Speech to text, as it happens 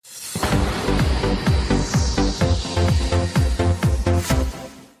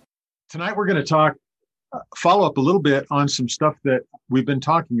Tonight we're going to follow up a little bit on some stuff that we've been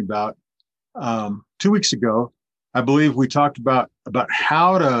talking about. 2 weeks ago, I believe we talked about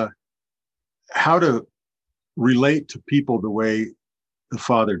how to relate to people the way the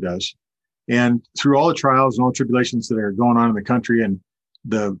Father does. And through all the trials and all tribulations that are going on in the country and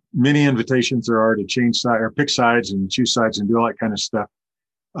the many invitations there are to change sides or pick sides and choose sides and do all that kind of stuff,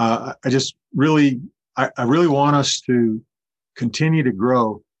 I really want us to continue to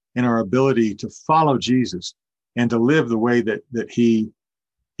grow in our ability to follow Jesus and to live the way that he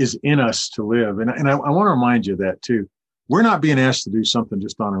is in us to live. And I want to remind you of that too. We're not being asked to do something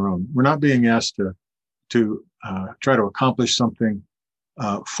just on our own. We're not being asked to try to accomplish something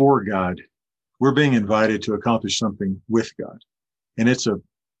for God. We're being invited to accomplish something with God. And it's a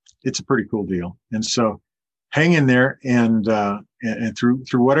pretty cool deal. And so hang in there and through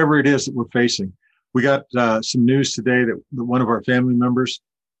whatever it is that we're facing. We got some news today that one of our family members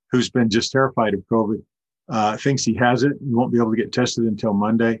who's been just terrified of COVID thinks he has it. He won't be able to get tested until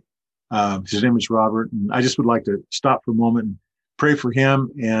Monday. His name is Robert. And I just would like to stop for a moment and pray for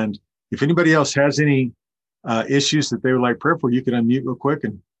him. And if anybody else has any issues that they would like prayer for, you can unmute real quick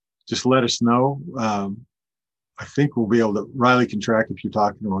and just let us know. I think we'll be able to, Riley can track if you're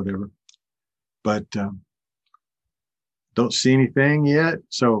talking or whatever. But don't see anything yet.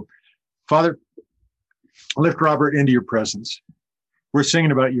 So, Father, lift Robert into your presence. We're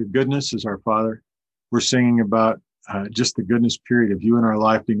singing about your goodness as our Father. We're singing about just the goodness period of you in our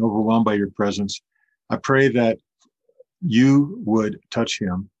life, being overwhelmed by your presence. I pray that you would touch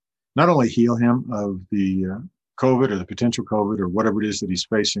him, not only heal him of the COVID or the potential COVID or whatever it is that he's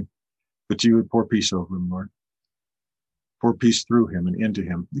facing, but you would pour peace over him, Lord. Pour peace through him and into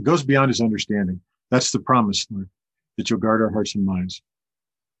him. It goes beyond his understanding. That's the promise, Lord, that you'll guard our hearts and minds.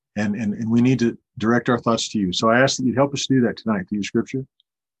 And we need to direct our thoughts to you. So I ask that you'd help us do that tonight through your scripture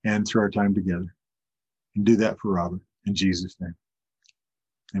and through our time together. And do that for Robert in Jesus' name.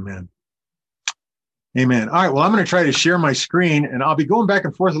 Amen. Amen. All right. Well, I'm going to try to share my screen and I'll be going back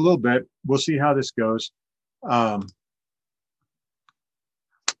and forth a little bit. We'll see how this goes.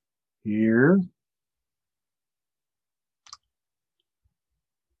 Here.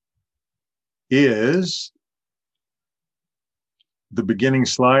 Is the beginning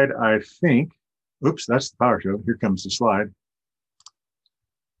slide, I think. Oops, that's the PowerShow. Here comes the slide.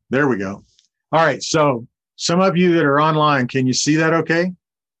 There we go. All right, so some of you that are online, can you see that okay?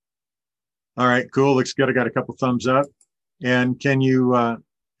 All right, cool. Looks good. I got a couple thumbs up. And can you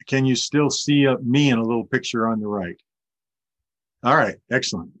still see me in a little picture on the right? All right,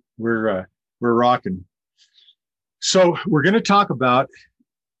 excellent. We're rocking. So we're going to talk about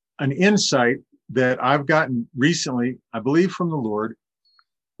an insight that I've gotten recently, I believe from the Lord.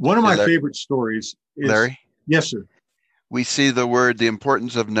 One of my favorite stories is... Larry? Yes, sir. We see the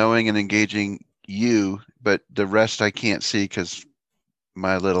importance of knowing and engaging you, but the rest I can't see because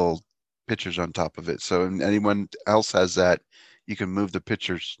my little picture's on top of it. So if anyone else has that, you can move the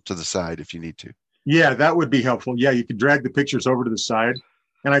pictures to the side if you need to. Yeah, that would be helpful. Yeah, you could drag the pictures over to the side.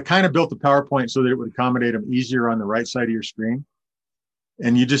 And I kind of built the PowerPoint so that it would accommodate them easier on the right side of your screen.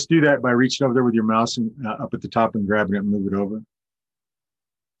 And you just do that by reaching over there with your mouse and up at the top and grabbing it and move it over.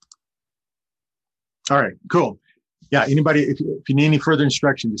 All right, cool. Yeah, anybody, if you need any further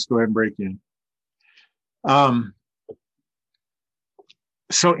instruction, just go ahead and break in.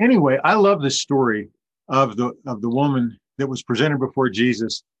 So anyway, I love this story of the woman that was presented before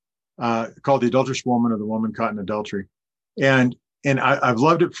Jesus, called the adulterous woman or the woman caught in adultery. And I've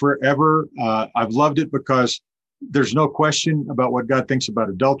loved it forever. I've loved it because there's no question about what God thinks about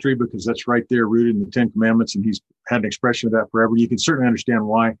adultery, because that's right there rooted in the Ten Commandments, and he's had an expression of that forever. You can certainly understand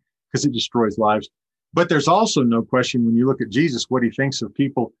why, because it destroys lives. But there's also no question when you look at Jesus, what he thinks of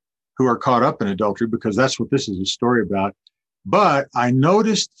people who are caught up in adultery, because that's what this is a story about. But I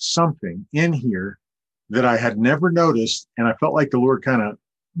noticed something in here that I had never noticed, and I felt like the Lord kind of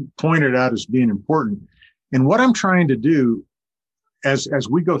pointed out as being important. And what I'm trying to do as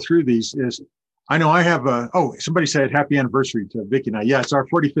we go through these is, I know I have somebody said happy anniversary to Vicki and I. Yeah, it's our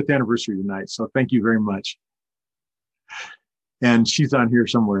 45th anniversary tonight. So thank you very much. And she's on here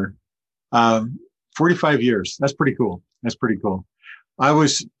somewhere. 45 years. That's pretty cool. That's pretty cool. I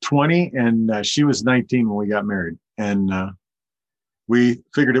was 20 and she was 19 when we got married. And we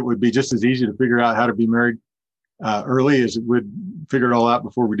figured it would be just as easy to figure out how to be married early as it would figure it all out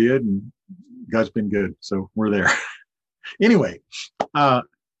before we did. And God's been good. So we're there. Anyway,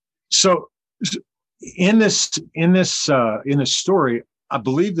 so in this story, I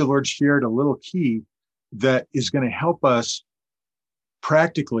believe the Lord shared a little key that is going to help us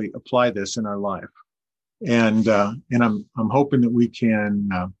practically apply this in our life. And I'm hoping that we can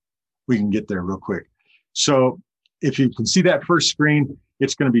we can get there real quick. So if you can see that first screen,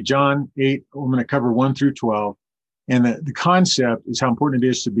 it's going to be John 8. I'm going to cover 1 through 12. And the concept is how important it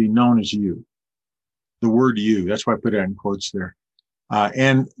is to be known as you. The word you, that's why I put it in quotes there.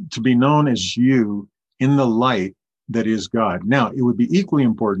 And to be known as you in the light that is God. Now, it would be equally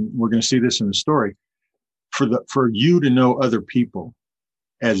important, we're going to see this in the story, for you to know other people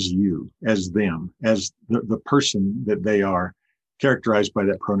as you, as them, as the person that they are, characterized by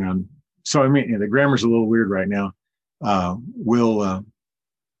that pronoun. So, I mean, the grammar's a little weird right now. We'll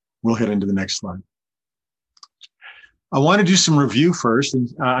head into the next slide. I want to do some review first. And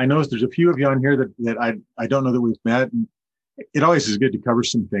I know there's a few of you on here that I don't know that we've met. And it always is good to cover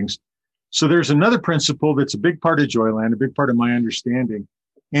some things. So there's another principle that's a big part of Joyland, a big part of my understanding.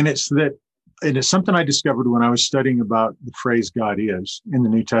 And it's something I discovered when I was studying about the phrase God is in the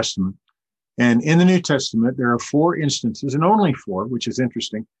New Testament. And in the New Testament, there are 4 instances, and only 4, which is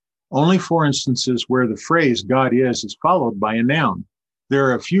interesting, only 4 instances where the phrase God is followed by a noun. There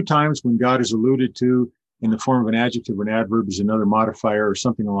are a few times when God is alluded to in the form of an adjective or an adverb as another modifier or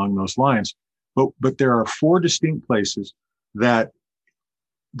something along those lines. But there are 4 distinct places that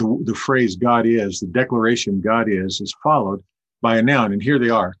the phrase God is, the declaration God is followed by a noun. And here they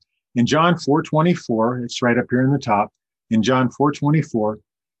are. In John 4:24, it's right up here in the top. In John 4:24,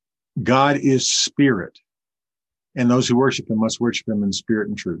 God is spirit, and those who worship him must worship him in spirit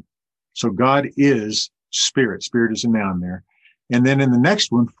and truth. So God is spirit. Spirit is a noun there. And then in the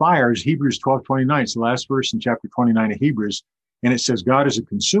next one, fire is Hebrews 12:29. It's the last verse in chapter 29 of Hebrews. And it says God is a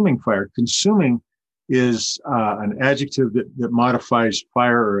consuming fire. Consuming is an adjective that modifies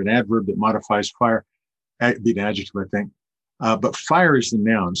fire, or an adverb that modifies fire. It'd be an adjective, I think. But fire is the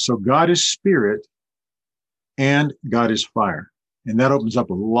noun. So God is spirit and God is fire. And that opens up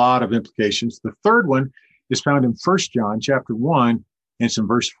a lot of implications. The third one is found in 1 John chapter 1, and it's in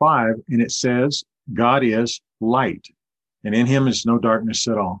verse 5, and it says, God is light, and in him is no darkness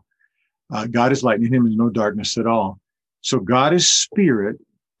at all. God is light, and in him is no darkness at all. So God is spirit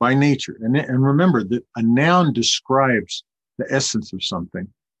by nature. And remember that a noun describes the essence of something.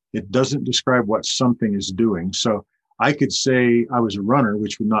 It doesn't describe what something is doing. So I could say I was a runner,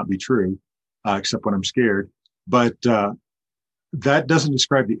 which would not be true, except when I'm scared. But that doesn't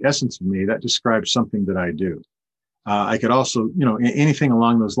describe the essence of me. That describes something that I do. I could also, anything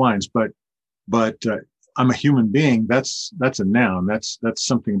along those lines. But I'm a human being. That's a noun. That's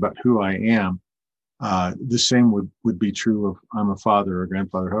something about who I am. The same would be true of I'm a father or a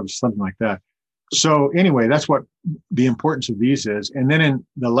grandfather, or something like that. So anyway, that's what the importance of these is. And then in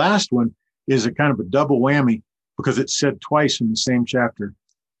the last one is a kind of a double whammy, because it's said twice in the same chapter.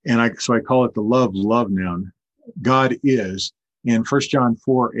 And so I call it the love noun. God is. In 1 John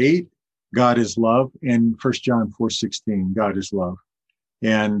 4:8, God is love. And 1 John 4:16, God is love.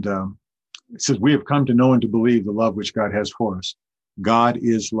 And it says, we have come to know and to believe the love which God has for us. God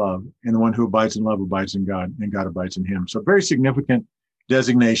is love. And the one who abides in love abides in God, and God abides in him. So very significant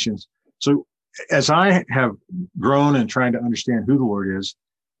designations. So as I have grown and trying to understand who the Lord is,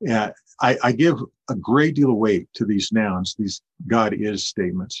 I give a great deal of weight to these nouns, these God is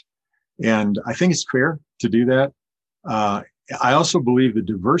statements. And I think it's fair to do that. I also believe the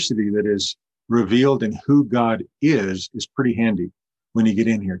diversity that is revealed in who God is pretty handy when you get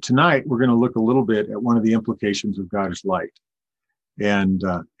in here. Tonight, we're going to look a little bit at one of the implications of God is light. And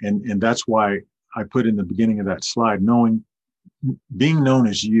that's why I put in the beginning of that slide, being known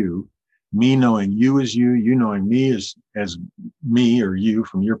as you, me knowing you as you knowing me as me or you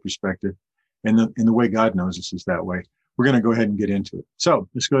from your perspective, and the way God knows us is that way. We're going to go ahead and get into it. So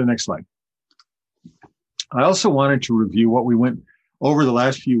let's go to the next slide. I also wanted to review what we went over the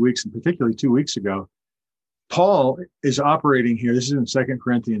last few weeks, and particularly 2 weeks ago. Paul is operating here. This is in 2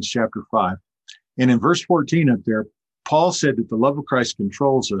 Corinthians chapter 5. And in verse 14 up there, Paul said that the love of Christ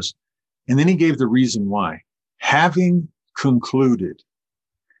controls us. And then he gave the reason why. Having concluded,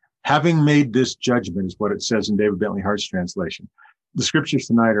 having made this judgment is what it says in David Bentley Hart's translation. The scriptures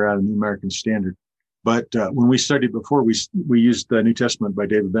tonight are out of the New American Standard. But when we studied before, we used the New Testament by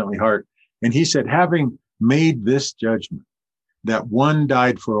David Bentley Hart. And he said, having made this judgment, that one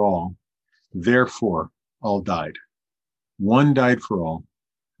died for all, therefore all died. One died for all,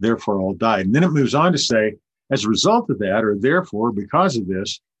 therefore all died. And then it moves on to say, as a result of that, or therefore because of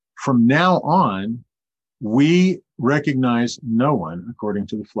this, from now on, we recognize no one according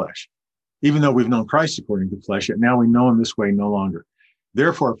to the flesh. Even though we've known Christ according to the flesh, yet now we know him this way no longer.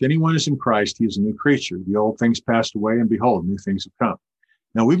 Therefore, if anyone is in Christ, he is a new creature. The old things passed away, and behold, new things have come.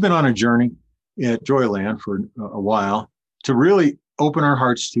 Now, we've been on a journey at Joyland for a while to really open our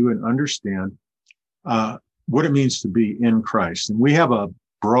hearts to and understand what it means to be in Christ. And we have a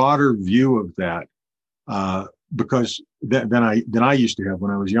broader view of that because than I used to have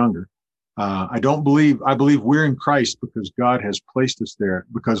when I was younger. I believe we're in Christ because God has placed us there,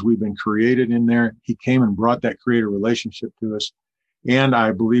 because we've been created in there. He came and brought that creator relationship to us. And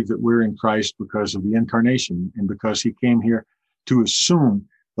I believe that we're in Christ because of the incarnation and because he came here to assume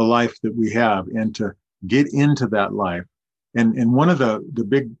the life that we have and to get into that life. And one of the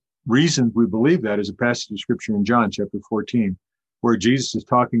big reasons we believe that is a passage of scripture in John chapter 14, where Jesus is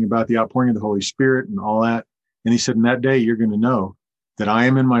talking about the outpouring of the Holy Spirit and all that. And he said, in that day, you're going to know that I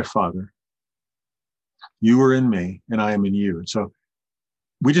am in my Father, you are in me, and I am in you. And so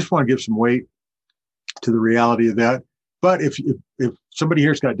we just want to give some weight to the reality of that. But if somebody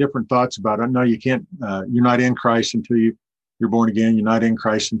here's got different thoughts about it, no, you can't, you're not in Christ until you're born again. You're not in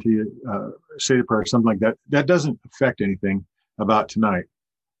Christ until you say the prayer, something like that. That doesn't affect anything about tonight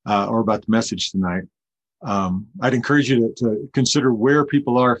or about the message tonight. I'd encourage you to consider where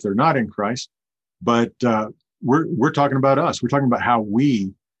people are if they're not in Christ. But we're talking about us. We're talking about how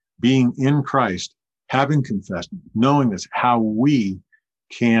we, being in Christ, having confessed, knowing this, how we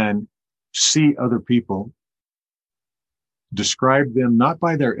can see other people, describe them not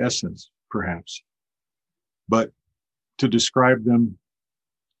by their essence, perhaps, but to describe them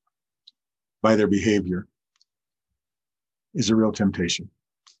by their behavior is a real temptation.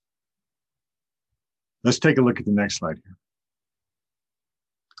 Let's take a look at the next slide here.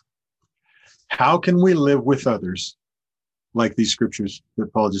 How can we live with others like these scriptures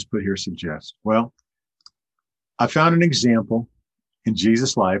that Paul just put here suggest? Well, I found an example in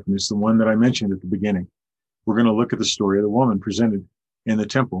Jesus' life, and it's the one that I mentioned at the beginning. We're going to look at the story of the woman presented in the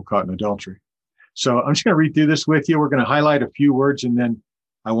temple caught in adultery. So I'm just going to read through this with you. We're going to highlight a few words, and then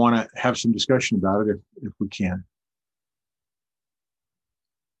I want to have some discussion about it if we can.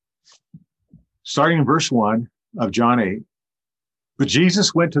 Starting in verse 1 of John 8, but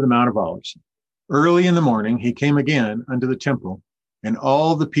Jesus went to the Mount of Olives. Early in the morning, he came again unto the temple, and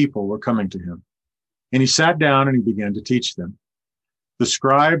all the people were coming to him. And he sat down and he began to teach them. The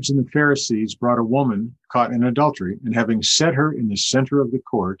scribes and the Pharisees brought a woman caught in adultery, and having set her in the center of the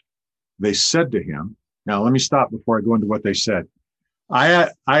court, they said to him, now let me stop before I go into what they said. I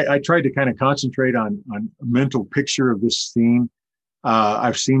tried to kind of concentrate on a mental picture of this scene.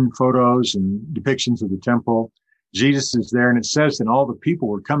 I've seen photos and depictions of the temple. Jesus is there, and it says, and all the people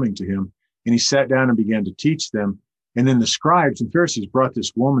were coming to him, and he sat down and began to teach them. And then the scribes and Pharisees brought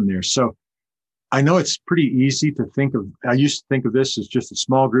this woman there. So I know it's pretty easy to think of, I used to think of this as just a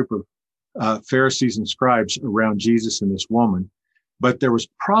small group of Pharisees and scribes around Jesus and this woman, but there was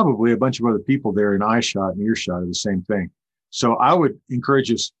probably a bunch of other people there in eyeshot and earshot of the same thing. So I would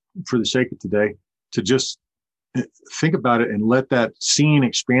encourage us, for the sake of today, to just think about it and let that scene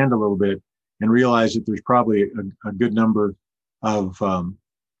expand a little bit and realize that there's probably a good number of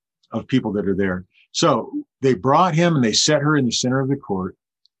people that are there. So they brought him and they set her in the center of the court,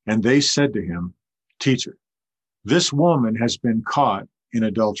 and they said to him, Teacher, this woman has been caught in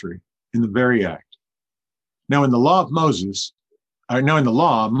adultery in the very act. Now in the law, Moses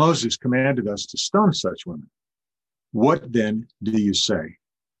commanded us to stone such women. What then do you say?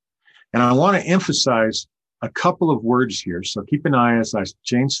 And I want to emphasize a couple of words here, so keep an eye as I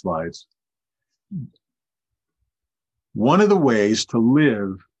change slides. One of the ways to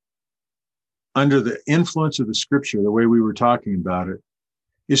live under the influence of the scripture, the way we were talking about it,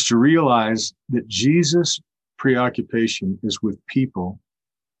 is to realize that Jesus' preoccupation is with people,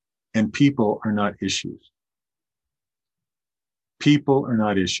 and people are not issues. People are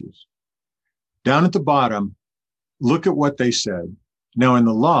not issues. Down at the bottom, look at what they said. Now, in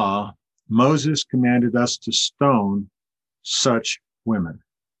the law, Moses commanded us to stone such women.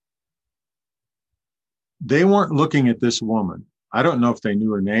 They weren't looking at this woman. I don't know if they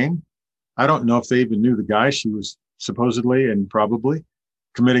knew her name. I don't know if they even knew the guy she was supposedly and probably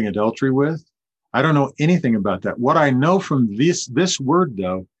committing adultery with. I don't know anything about that. What I know from this word,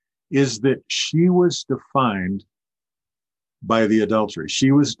 though, is that she was defined by the adultery.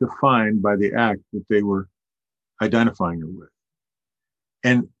 She was defined by the act that they were identifying her with.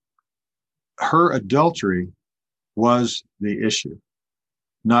 And her adultery was the issue,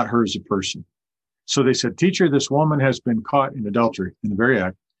 not her as a person. So they said, Teacher, this woman has been caught in adultery in the very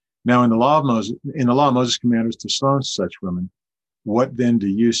act. Now in the law, Moses commanded us to stone such women. What then do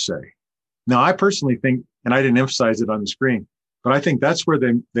you say? Now, I personally think, and I didn't emphasize it on the screen, but I think that's where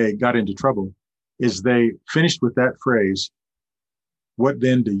they got into trouble, is they finished with that phrase, what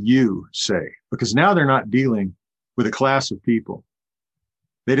then do you say? Because now they're not dealing with a class of people.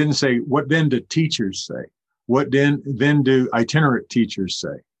 They didn't say, what then do teachers say? What then do itinerant teachers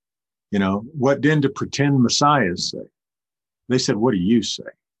say? You know, what then do pretend messiahs say? They said, what do you say?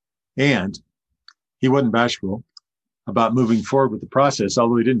 And he wasn't bashful about moving forward with the process,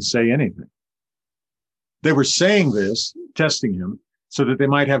 although he didn't say anything. They were saying this, testing him, so that they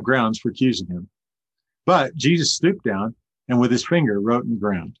might have grounds for accusing him. But Jesus stooped down and with his finger wrote in the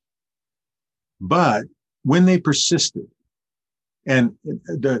ground. But when they persisted, and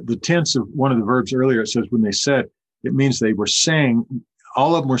the tense of one of the verbs earlier, it says when they said, it means they were saying,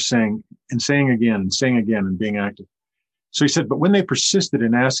 all of them were saying and saying again and being active. So he said, but when they persisted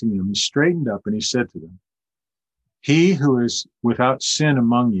in asking him, he straightened up and he said to them, he who is without sin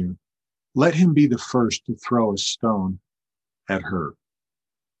among you, let him be the first to throw a stone at her.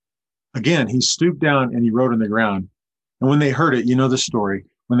 Again, he stooped down and he wrote on the ground. And when they heard it, you know the story.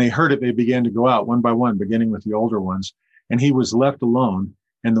 When they heard it, they began to go out one by one, beginning with the older ones. And he was left alone,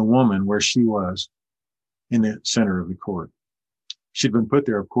 and the woman where she was in the center of the court. She'd been put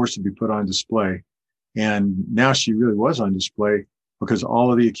there, of course, to be put on display. And now she really was on display because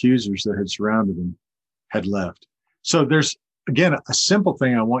all of the accusers that had surrounded him had left. So there's, again, a simple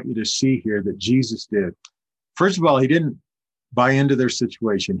thing I want you to see here that Jesus did. First of all, he didn't buy into their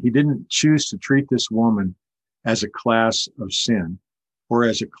situation. He didn't choose to treat this woman as a class of sin or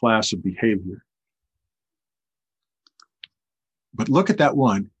as a class of behavior. But look at that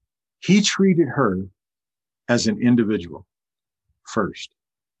one. He treated her as an individual first.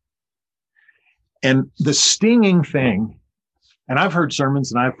 And the stinging thing, and I've heard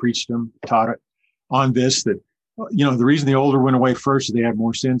sermons and I've preached them, taught it on this, that, you know, the reason the older went away first is they had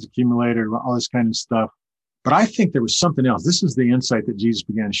more sins accumulated, all this kind of stuff. But I think there was something else. This is the insight that Jesus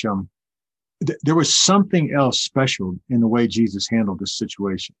began to show me. There was something else special in the way Jesus handled this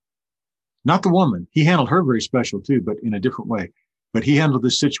situation. Not the woman. He handled her very special too, but in a different way. But he handled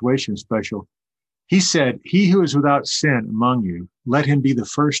this situation special. He said, he who is without sin among you, let him be the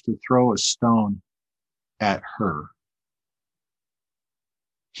first to throw a stone at her.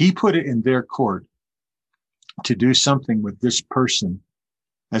 He put it in their court to do something with this person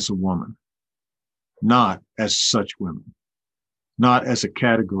as a woman, not as such women, not as a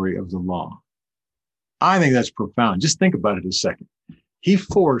category of the law. I think that's profound. Just think about it a second. He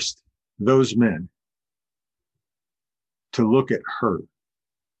forced those men to look at her,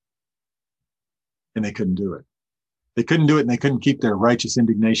 and they couldn't do it. They couldn't do it, and they couldn't keep their righteous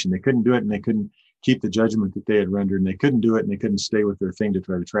indignation. They couldn't do it, and they couldn't keep the judgment that they had rendered, and they couldn't do it, and they couldn't stay with their thing to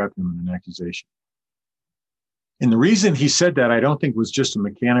try to trap him in an accusation. And the reason he said that, I don't think was just a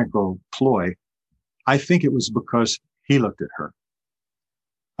mechanical ploy. I think it was because he looked at her.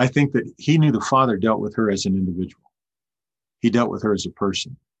 I think that he knew the Father dealt with her as an individual. He dealt with her as a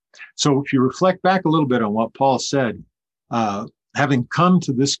person. So if you reflect back a little bit on what Paul said, having come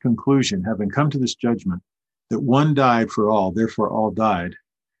to this conclusion, having come to this judgment, that one died for all, therefore all died,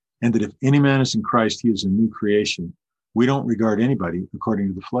 and that if any man is in Christ, he is a new creation. We don't regard anybody according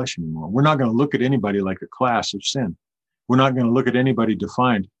to the flesh anymore. We're not going to look at anybody like a class of sin. We're not going to look at anybody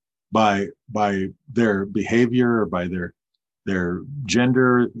defined by their behavior or by their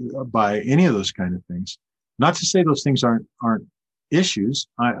gender, by any of those kind of things. Not to say those things aren't issues.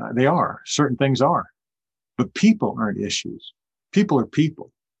 They are. Certain things are. But people aren't issues. People are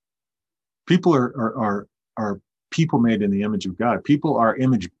people. People are people made in the image of God. People are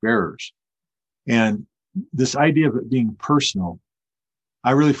image bearers. And this idea of it being personal,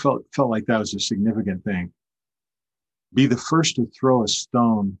 I really felt like that was a significant thing. Be the first to throw a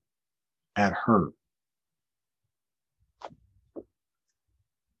stone at her.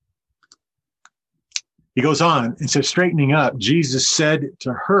 He goes on and says, straightening up, Jesus said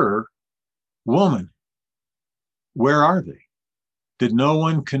to her, woman, where are they? Did no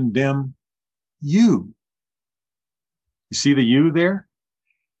one condemn you? You see the you there?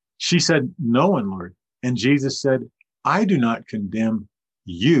 She said, no one, Lord. And Jesus said, I do not condemn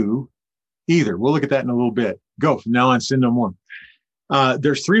you either. We'll look at that in a little bit. Go, from now on, sin no more.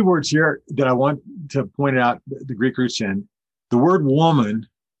 There's three words here that I want to point out the Greek roots in. The word woman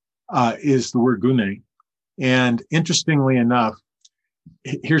is the word gune. And interestingly enough,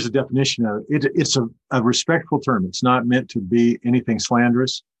 here's a definition of it. It's a respectful term. It's not meant to be anything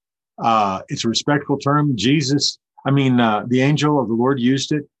slanderous. It's a respectful term. The angel of the Lord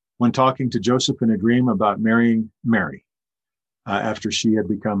used it when talking to Joseph in a dream about marrying Mary after she had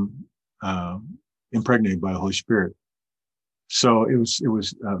become impregnated by the Holy Spirit. So it was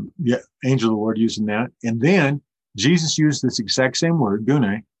angel of the Lord using that. And then Jesus used this exact same word,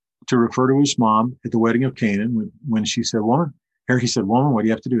 gune, to refer to his mom at the wedding of Canaan when she said, woman. Here he said, woman, what do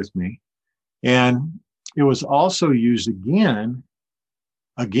you have to do with me? And it was also used again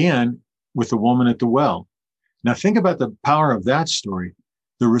with the woman at the well. Now think about the power of that story.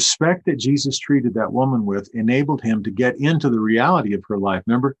 The respect that Jesus treated that woman with enabled him to get into the reality of her life.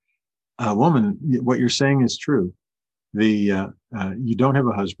 Remember, woman, what you're saying is true. You don't have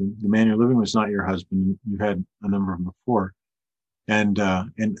a husband. The man you're living with is not your husband. You've had a number of them before. And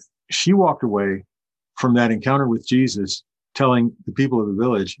she walked away from that encounter with Jesus, telling the people of the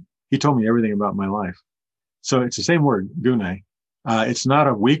village, he told me everything about my life. So it's the same word, gune. It's not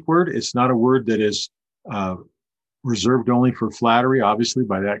a weak word. It's not a word that is reserved only for flattery, obviously,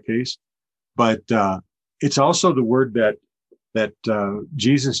 by that case. But it's also the word that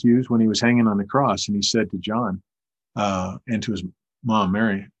Jesus used when he was hanging on the cross. And he said to John and to his mom,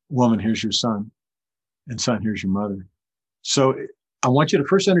 Mary, woman, here's your son. And son, here's your mother. So I want you to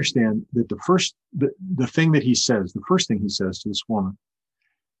first understand that the thing that he says, the first thing he says to this woman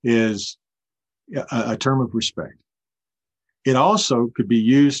is a term of respect. It also could be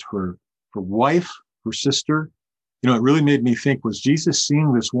used for wife, for sister. You know, it really made me think, was Jesus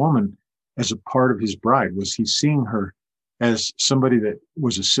seeing this woman as a part of his bride? Was he seeing her as somebody that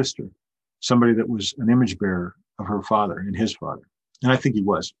was a sister, somebody that was an image bearer of her father and his father? And I think he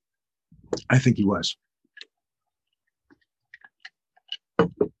was. I think he was. All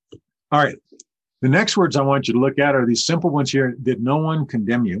right. The next words I want you to look at are these simple ones here. Did no one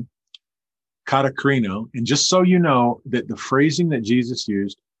condemn you? Katakrino. And just so you know that the phrasing that Jesus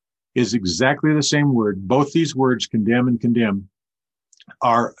used is exactly the same word. Both these words, condemn and condemn,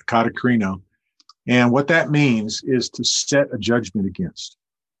 are katakrino. And what that means is to set a judgment against.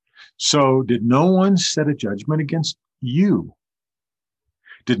 So did no one set a judgment against you?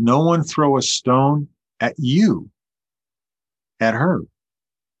 Did no one throw a stone at you, at her?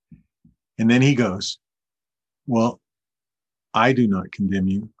 And then he goes, well, I do not condemn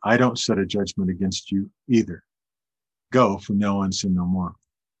you. I don't set a judgment against you either. Go, from now on, sin no more.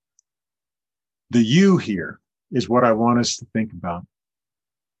 The you here is what I want us to think about.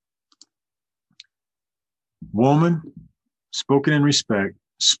 Woman, spoken in respect,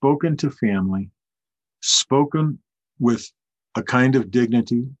 spoken to family, spoken with a kind of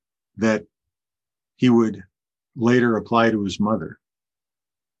dignity that he would later apply to his mother.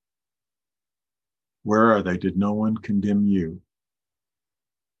 Where are they? Did no one condemn you?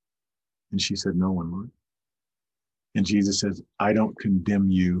 And she said, no one, Lord. And Jesus says, I don't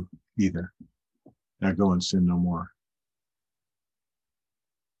condemn you either. Now go and sin no more.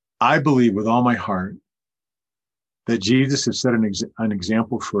 I believe with all my heart that Jesus has set an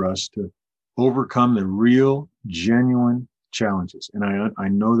example for us to overcome the real, genuine challenges. And I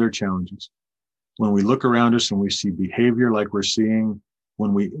know they're challenges. When we look around us and we see behavior like we're seeing,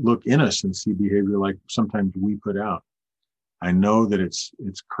 when we look in us and see behavior like sometimes we put out, I know that it's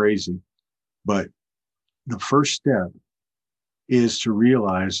crazy. But the first step is to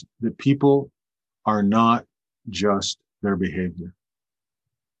realize that people are not just their behavior.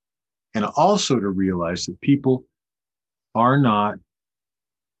 And also to realize that people are not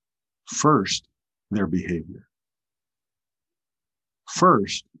first their behavior.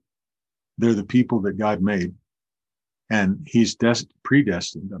 First, they're the people that God made, and he's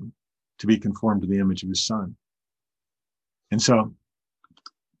predestined them to be conformed to the image of his son. And so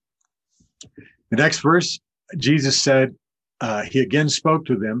the next verse, Jesus said, he again spoke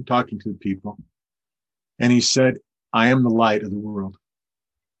to them, talking to the people, and he said, I am the light of the world.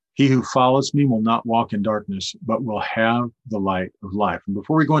 He who follows me will not walk in darkness, but will have the light of life. And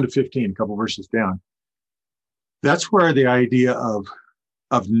before we go into 15, a couple verses down, that's where the idea of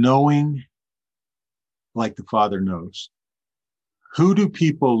knowing like the Father knows. Who do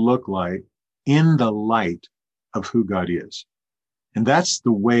people look like in the light of who God is? And that's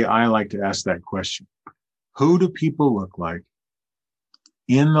the way I like to ask that question. Who do people look like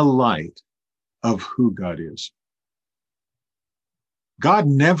in the light of who God is? God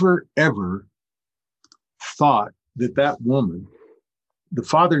never, ever thought that woman, the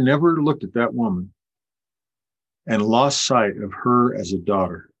Father never looked at that woman and lost sight of her as a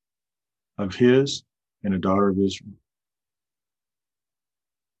daughter of his and a daughter of Israel.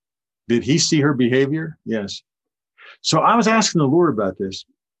 Did he see her behavior? Yes. So I was asking the Lord about this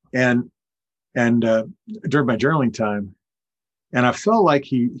and during my journaling time, and I felt like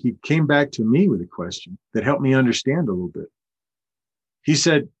he came back to me with a question that helped me understand a little bit. He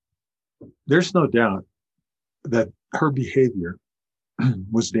said, there's no doubt that her behavior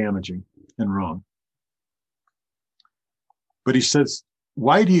was damaging and wrong. But he says,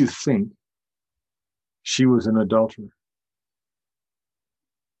 why do you think she was an adulterer?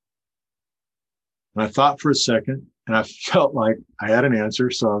 And I thought for a second, and I felt like I had an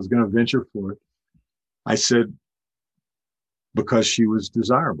answer, so I was going to venture for it. I said, because she was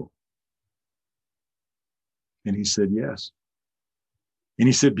desirable. And he said, yes. And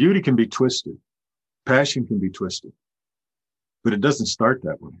he said, beauty can be twisted. Passion can be twisted, but it doesn't start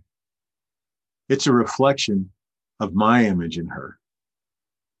that way. It's a reflection of my image in her.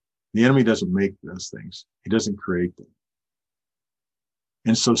 The enemy doesn't make those things. He doesn't create them.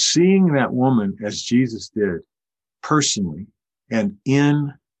 And so seeing that woman as Jesus did, personally and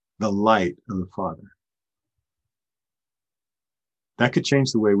in the light of the Father, that could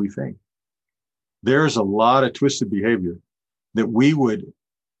change the way we think. There's a lot of twisted behavior that we would,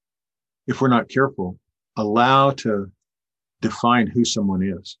 if we're not careful, allow to define who someone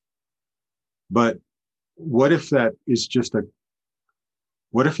is. But what if that is just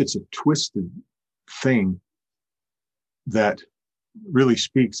what if it's a twisted thing that really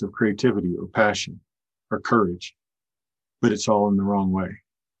speaks of creativity or passion or courage, but it's all in the wrong way?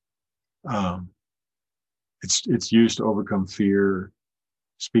 It's used to overcome fear,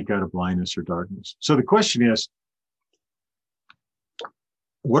 speak out of blindness or darkness. So the question is,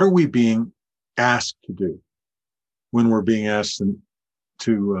 what are we being asked to do when we're being asked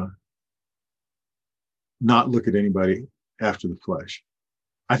to not look at anybody after the flesh?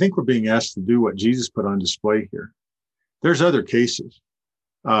 I think we're being asked to do what Jesus put on display here. There's other cases.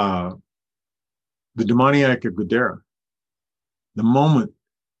 The demoniac of Gadara, the moment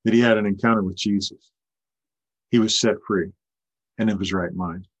that he had an encounter with Jesus, he was set free and in his right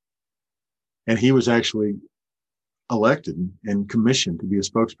mind. And he was actually elected and commissioned to be a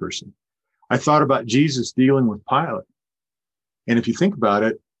spokesperson. I thought about Jesus dealing with Pilate. And if you think about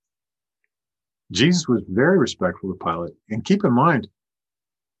it, Jesus was very respectful of Pilate. And keep in mind,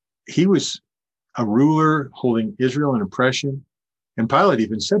 he was a ruler holding Israel in oppression. And Pilate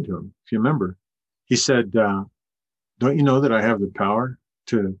even said to him, if you remember, he said, don't you know that I have the power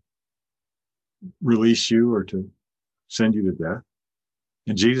to release you or to send you to death?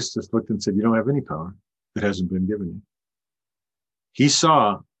 And Jesus just looked and said, you don't have any power that hasn't been given you. He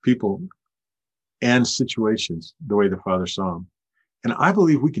saw people and situations the way the Father saw them. And I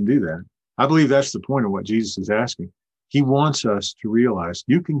believe we can do that. I believe that's the point of what Jesus is asking. He wants us to realize,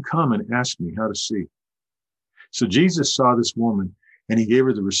 you can come and ask me how to see. So Jesus saw this woman and he gave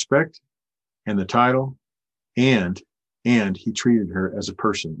her the respect and the title, and he treated her as a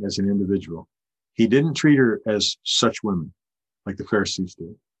person, as an individual. He didn't treat her as such women like the Pharisees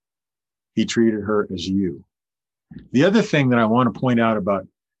did. He treated her as you. The other thing that I want to point out about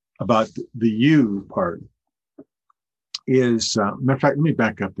the you part is, matter of fact, let me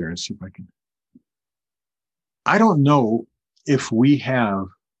back up there and see if I can. I don't know if we have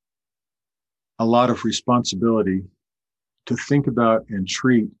a lot of responsibility to think about and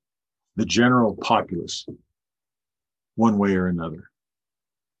treat the general populace one way or another.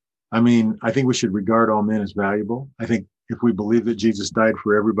 I mean, I think we should regard all men as valuable. I think if we believe that Jesus died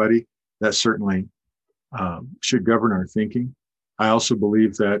for everybody, that certainly should govern our thinking. I also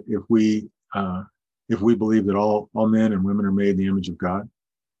believe that if we believe that all men and women are made in the image of God,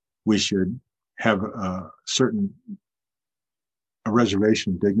 we should have a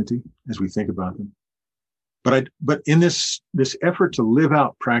reservation of dignity as we think about them. But in this effort to live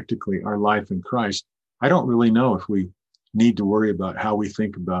out practically our life in Christ, I don't really know if we need to worry about how we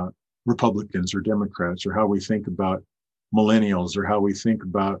think about Republicans or Democrats, or how we think about millennials, or how we think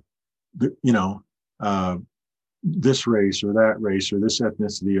about this race or that race, or this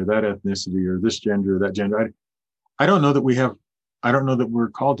ethnicity or that ethnicity, or this gender or that gender. I don't know that we're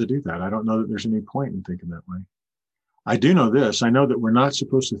called to do that. I don't know that there's any point in thinking that way. I do know this. I know that we're not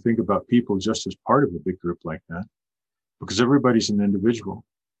supposed to think about people just as part of a big group like that, because everybody's an individual,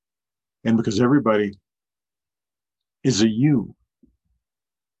 and because everybody is a you.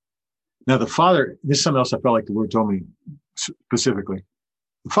 Now, the Father, this is something else I felt like the Lord told me specifically.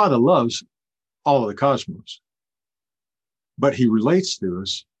 The Father loves all of the cosmos, but he relates to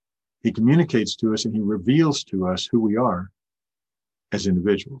us, he communicates to us, and he reveals to us who we are as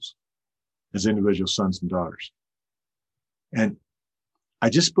individuals sons and daughters. And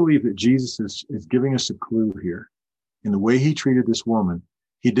I just believe that Jesus is giving us a clue here. In the way he treated this woman,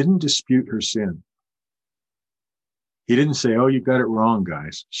 he didn't dispute her sin. He didn't say, oh, you got it wrong,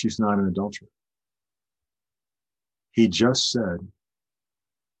 guys. She's not an adulterer. He just said,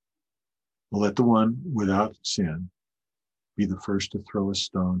 well, let the one without sin be the first to throw a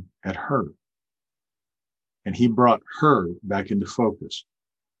stone at her. And he brought her back into focus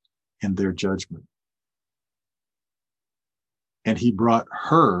in their judgment. And he brought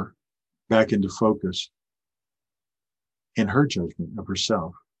her back into focus in her judgment of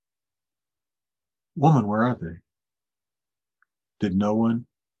herself. Woman, where are they? Did no one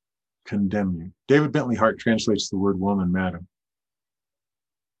condemn you? David Bentley Hart translates the word woman, madam.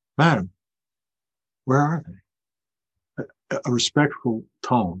 Madam, where are they? a respectful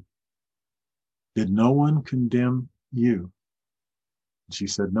tone, did no one condemn you? She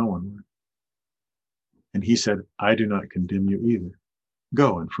said, no one would. And he said, I do not condemn you either.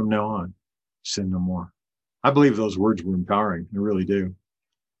 Go, and from now on, sin no more. I believe those words were empowering. I really do.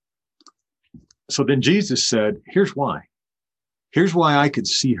 So then Jesus said, here's why. Here's why I could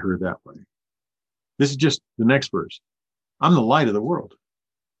see her that way. This is just the next verse. I'm the light of the world.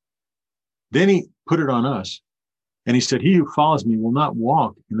 Then he put it on us. And he said, he who follows me will not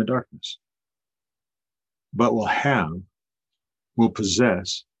walk in the darkness, but will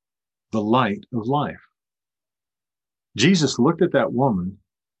possess the light of life. Jesus looked at that woman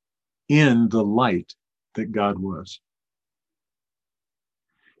in the light that God was.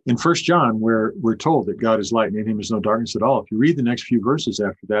 In 1 John, where we're told that God is light and in him is no darkness at all, if you read the next few verses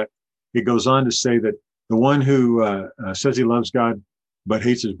after that, it goes on to say that the one who says he loves God but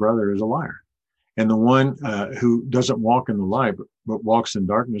hates his brother is a liar. And the one who doesn't walk in the light but walks in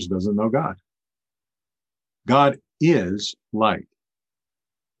darkness doesn't know God. God is light.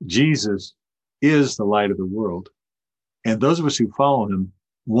 Jesus is the light of the world. And those of us who follow him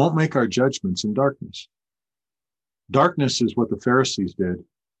won't make our judgments in darkness. Darkness is what the Pharisees did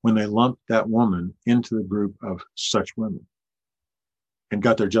when they lumped that woman into the group of such women and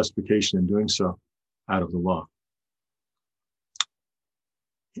got their justification in doing so out of the law.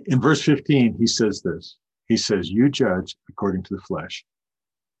 In verse 15, he says this. He says, you judge according to the flesh.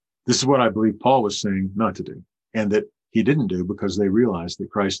 This is what I believe Paul was saying not to do, and that he didn't do because they realized that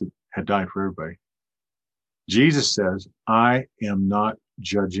Christ had died for everybody. Jesus says, I am not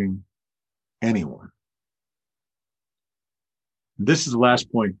judging anyone. This is the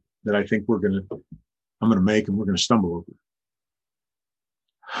last point that I think I'm going to make, and we're going to stumble over.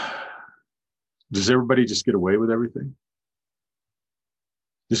 Does everybody just get away with everything?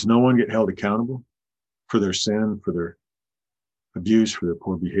 Does no one get held accountable for their sin, for their abuse, for their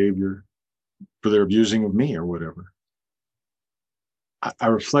poor behavior, for their abusing of me or whatever? I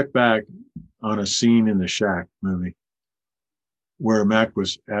reflect back on a scene in the Shack movie where Mac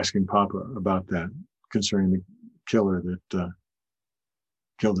was asking Papa about that concerning the killer that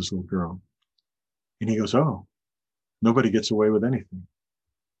killed this little girl. And he goes, oh, nobody gets away with anything.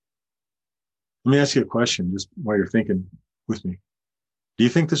 Let me ask you a question just while you're thinking with me. Do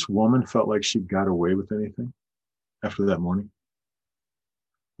you think this woman felt like she got away with anything after that morning?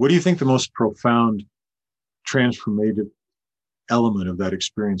 What do you think the most profound transformative element of that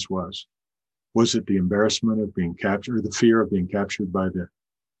experience was? Was it the embarrassment of being captured, or the fear of being captured by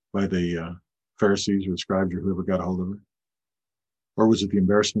the Pharisees or the scribes or whoever got a hold of her? Or was it the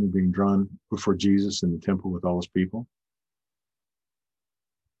embarrassment of being drawn before Jesus in the temple with all his people?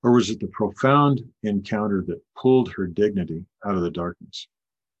 Or was it the profound encounter that pulled her dignity out of the darkness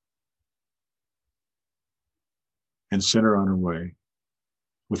and sent her on her way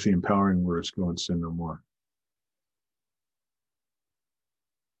with the empowering words, go and sin no more?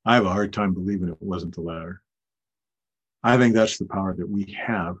 I have a hard time believing it wasn't the latter. I think that's the power that we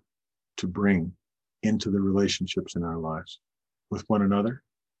have to bring into the relationships in our lives with one another,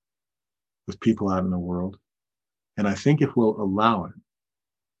 with people out in the world. And I think if we'll allow it,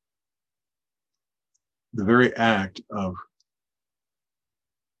 the very act of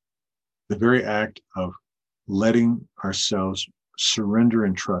letting ourselves surrender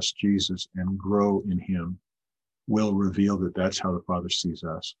and trust Jesus and grow in him will reveal that that's how the Father sees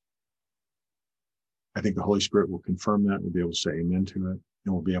us. I think the Holy Spirit will confirm that. We'll be able to say amen to it,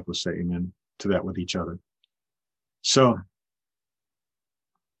 and we'll be able to say amen to that with each other. So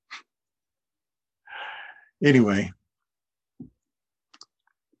anyway,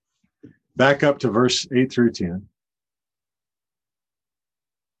 back up to verse 8 through 10.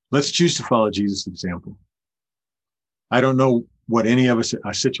 Let's choose to follow Jesus' example. I don't know what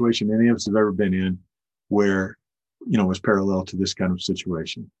a situation any of us have ever been in where, was parallel to this kind of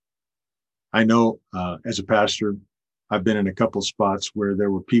situation. I know as a pastor, I've been in a couple spots where there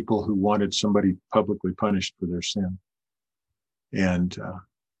were people who wanted somebody publicly punished for their sin. And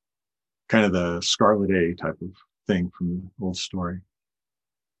kind of the Scarlet A type of thing from the old story.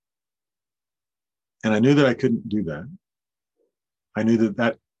 And I knew that I couldn't do that. I knew that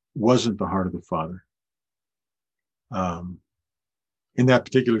that wasn't the heart of the Father. In that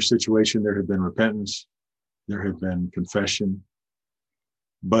particular situation, there had been repentance, there had been confession,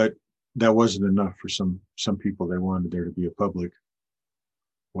 but that wasn't enough for some people. They wanted there to be a public,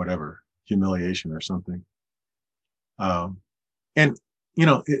 whatever, humiliation or something. And,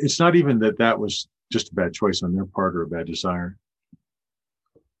 it's not even that was just a bad choice on their part or a bad desire.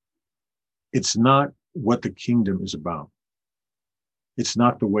 It's not what the kingdom is about. It's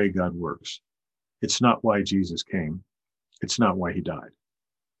not the way God works. It's not why Jesus came. It's not why he died.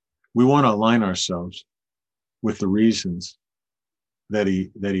 We want to align ourselves with the reasons that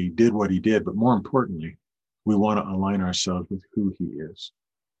he did what he did, but more importantly, we want to align ourselves with who he is.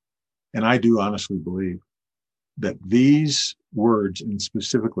 And I do honestly believe that these words, and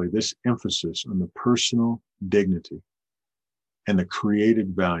specifically this emphasis on the personal dignity and the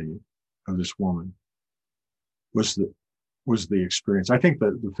created value of this woman, was the experience. I think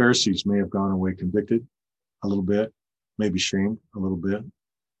that the Pharisees may have gone away convicted a little bit, maybe shamed a little bit.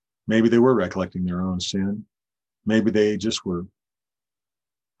 Maybe they were recollecting their own sin. Maybe they just were,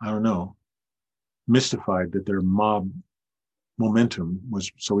 I don't know, mystified that their mob momentum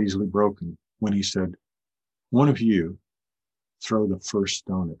was so easily broken when he said, one of you throw the first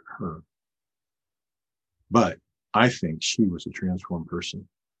stone at her. But I think she was a transformed person.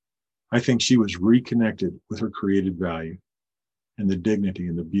 I think she was reconnected with her created value and the dignity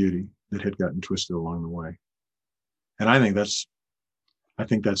and the beauty that had gotten twisted along the way. And I think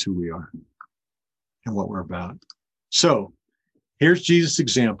that's who we are and what we're about. So here's Jesus'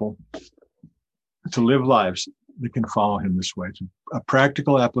 example to live lives that can follow him this way. It's a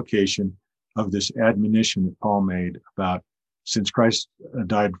practical application of this admonition that Paul made about, since Christ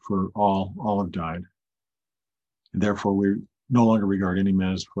died for all have died. And therefore, we no longer regard any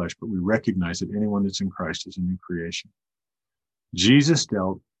man as flesh, but we recognize that anyone that's in Christ is a new creation. Jesus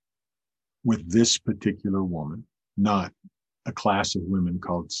dealt with this particular woman, not a class of women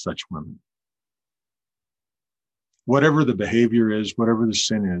called such women. Whatever the behavior is, whatever the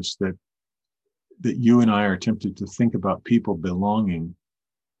sin is that you and I are tempted to think about people belonging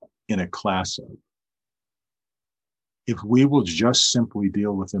in a class of, if we will just simply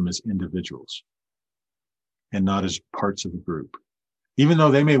deal with them as individuals and not as parts of a group, even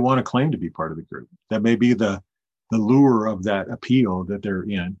though they may want to claim to be part of the group, that may be the lure of that appeal that they're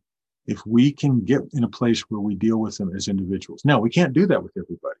in. If we can get in a place where we deal with them as individuals. Now, we can't do that with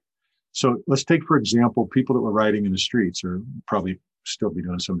everybody. So let's take, for example, people that were riding in the streets, or probably still be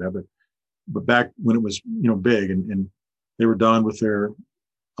doing some of that, but back when it was, big and they were donned with their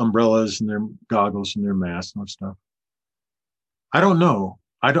umbrellas and their goggles and their masks and that stuff. I don't know.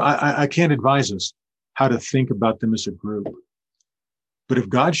 I can't advise us how to think about them as a group. But if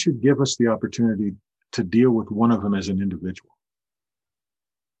God should give us the opportunity to deal with one of them as an individual,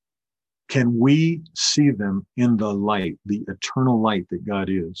 can we see them in the light, the eternal light that God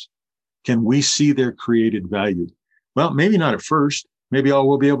is? Can we see their created value? Well, maybe not at first. Maybe all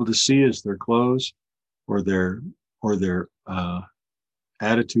we'll be able to see is their clothes or their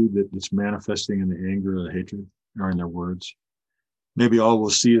attitude that's manifesting in the anger or the hatred or in their words. Maybe all we'll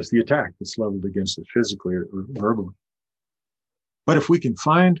see is the attack that's leveled against us physically or verbally. But if we can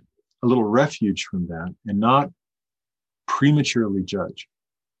find a little refuge from that and not prematurely judge.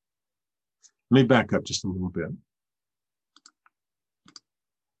 Let me back up just a little bit.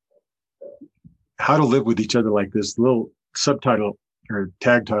 How to live with each other like this, little subtitle or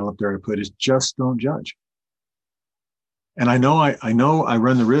tag title up there I put is just don't judge. And I know I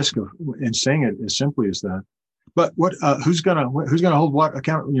run the risk of in saying it as simply as that. But who's gonna hold what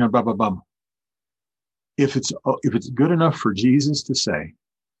account? Blah blah blah. If it's good enough for Jesus to say,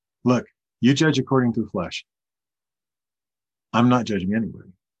 look, you judge according to the flesh. I'm not judging anybody.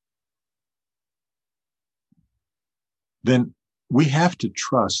 Then we have to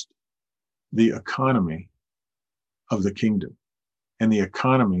trust the economy of the kingdom and the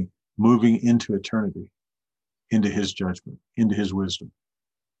economy moving into eternity, into his judgment, into his wisdom.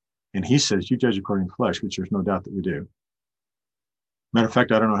 And he says, you judge according to flesh, which there's no doubt that we do. Matter of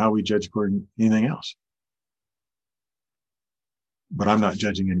fact, I don't know how we judge according to anything else. But I'm not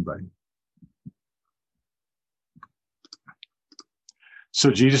judging anybody. So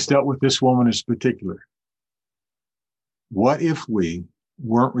Jesus dealt with this woman in particular. What if we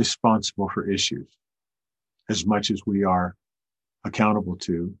weren't responsible for issues as much as we are accountable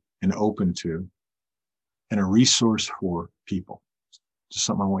to and open to and a resource for people? Just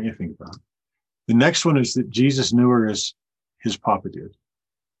something I want you to think about. The next one is that Jesus knew her as his papa did,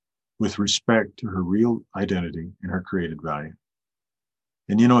 with respect to her real identity and her created value.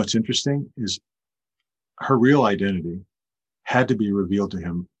 And what's interesting is her real identity had to be revealed to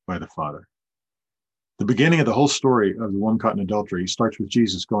him by the Father. The beginning of the whole story of the woman caught in adultery starts with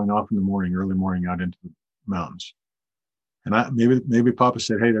Jesus going off in the morning, early morning, out into the mountains. And maybe Papa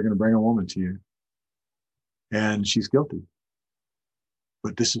said, hey, they're going to bring a woman to you. And she's guilty.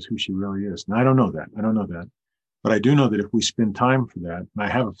 But this is who she really is. And I don't know that. But I do know that if we spend time for that, and I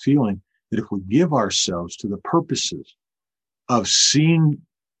have a feeling that if we give ourselves to the purposes of seeing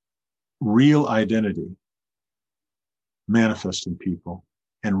real identity manifest in people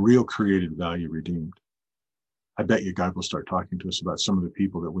and real created value redeemed, I bet you God will start talking to us about some of the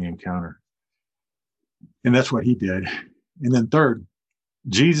people that we encounter. And that's what he did. And then third,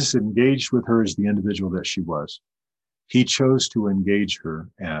 Jesus engaged with her as the individual that she was. He chose to engage her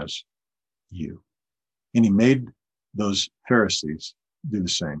as you. And he made those Pharisees do the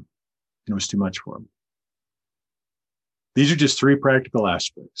same. It was too much for them. These are just three practical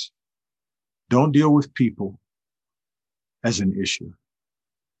aspects. Don't deal with people as an issue.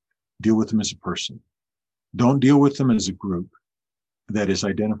 Deal with them as a person. Don't deal with them as a group that is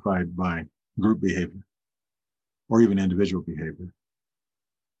identified by group behavior or even individual behavior.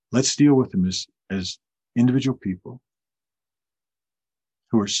 Let's deal with them as individual people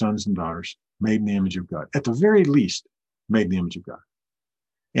who are sons and daughters made in the image of God. At the very least, made in the image of God.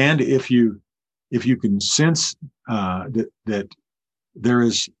 And if you can sense that there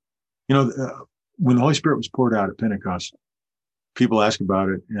is, when the Holy Spirit was poured out at Pentecost, people asked about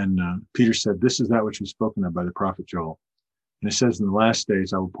it, and Peter said, "This is that which was spoken of by the prophet Joel." And it says, "In the last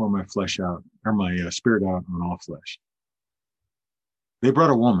days, I will pour my flesh out, or my spirit out on all flesh." They brought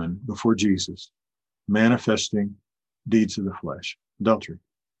a woman before Jesus, manifesting deeds of the flesh, adultery.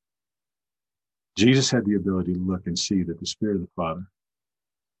 Jesus had the ability to look and see that the Spirit of the Father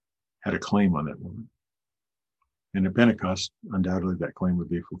had a claim on that woman. And at Pentecost, undoubtedly that claim would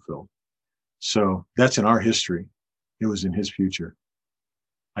be fulfilled. So that's in our history. It was in his future.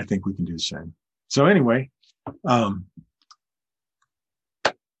 I think we can do the same. So anyway,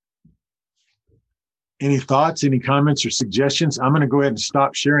 any thoughts, any comments or suggestions? I'm going to go ahead and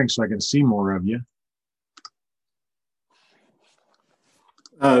stop sharing so I can see more of you.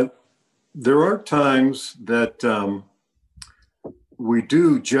 There are times that we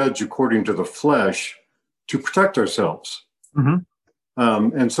do judge according to the flesh to protect ourselves.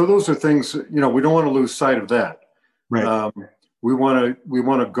 Mm-hmm. And so those are things, we don't want to lose sight of that. Right. We want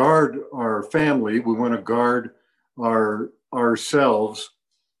to guard our family. We want to guard ourselves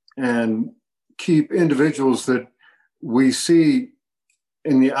and keep individuals that we see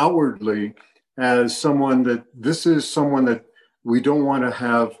in the outwardly as someone that this is someone that we don't want to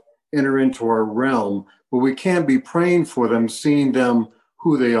have enter into our realm, but we can be praying for them, seeing them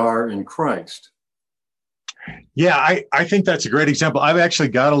who they are in Christ. Yeah, I think that's a great example. I've actually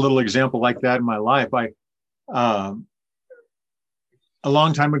got a little example like that in my life. A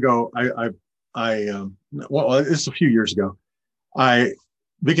long time ago, well, it's a few years ago.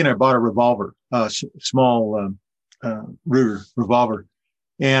 Vicky and I bought a revolver, small Ruger revolver,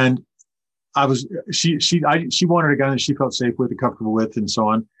 and she wanted a gun that she felt safe with, and comfortable with, and so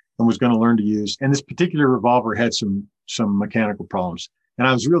on, and was going to learn to use. And this particular revolver had some mechanical problems, and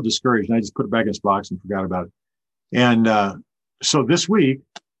I was real discouraged. And I just put it back in its box and forgot about it. And so last week,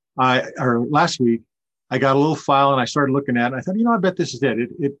 I got a little file and I started looking at it. And I thought, I bet this is it.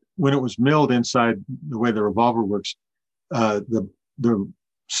 It when it was milled inside the way the revolver works, the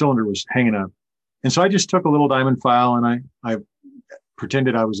cylinder was hanging up. And so I just took a little diamond file and I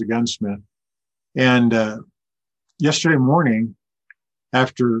pretended I was a gunsmith. And yesterday morning,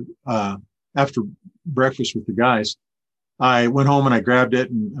 after breakfast with the guys, I went home and I grabbed it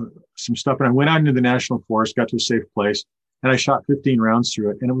and some stuff, and I went out into the national forest, got to a safe place, and I shot 15 rounds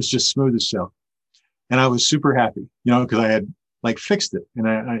through it, and it was just smooth as silk. And I was super happy, because I had fixed it,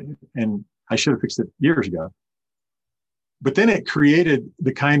 and I should have fixed it years ago. But then it created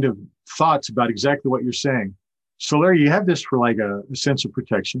the kind of thoughts about exactly what you're saying. So Larry, you have this for a sense of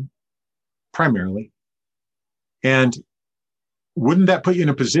protection, primarily. And wouldn't that put you in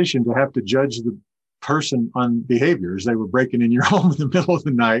a position to have to judge the person on behaviors? They were breaking in your home in the middle of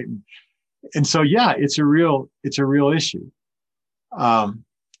the night. And so, yeah, it's a real issue.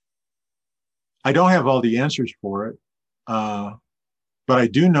 I don't have all the answers for it. But I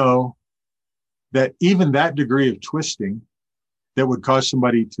do know that even that degree of twisting that would cause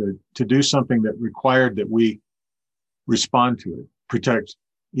somebody to do something that required that we respond to it, protect,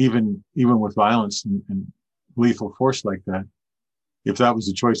 even with violence and lethal force like that, if that was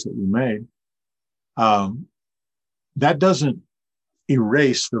the choice that we made, that doesn't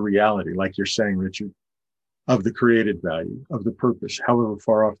erase the reality, like you're saying, Richard, of the created value, of the purpose, however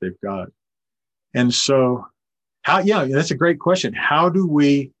far off they've got. And so, that's a great question. How do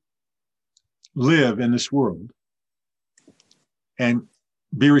we live in this world and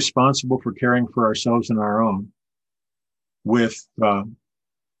be responsible for caring for ourselves and our own with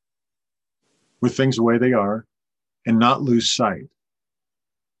things the way they are and not lose sight?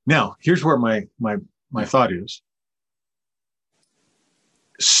 Now, here's where my thought is.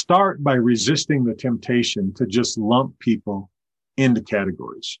 Start by resisting the temptation to just lump people into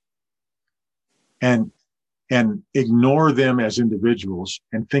categories and ignore them as individuals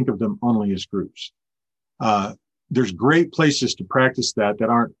and think of them only as groups. there's great places to practice that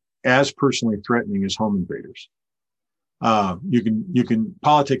aren't as personally threatening as home invaders.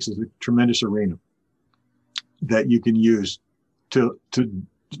 Politics is a tremendous arena that you can use to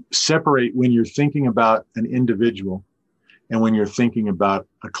separate when you're thinking about an individual and when you're thinking about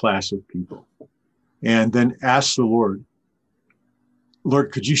a class of people. And then ask the Lord,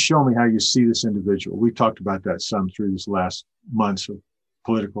 could you show me how you see this individual? We've talked about that some through these last months of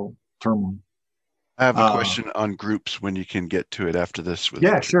political turmoil. I have a question on groups when you can get to it after this.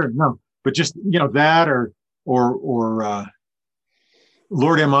 Yeah, sure. No, but just, that or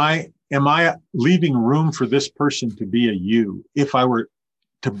Lord, am I leaving room for this person to be a you if I were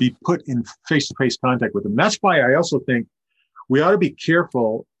to be put in face-to-face contact with them? That's why I also think we ought to be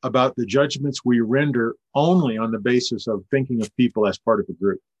careful about the judgments we render only on the basis of thinking of people as part of a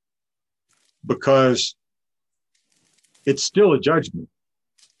group, because it's still a judgment,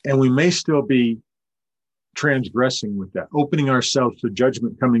 and we may still be transgressing with that, opening ourselves to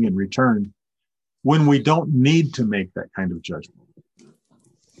judgment coming in return when we don't need to make that kind of judgment.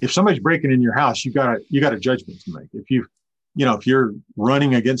 If somebody's breaking in your house, you got a judgment to make. If you're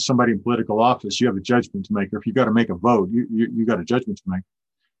running against somebody in political office, you have a judgment to make. Or if you got to make a vote, you got a judgment to make.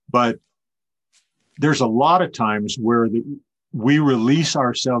 But there's a lot of times where we release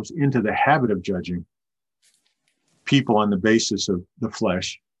ourselves into the habit of judging people on the basis of the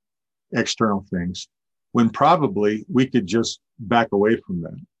flesh, external things, when probably we could just back away from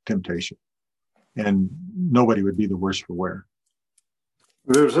that temptation and nobody would be the worse for wear.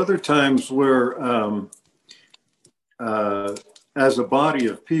 There's other times where, as a body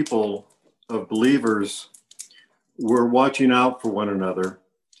of people, of believers, we're watching out for one another,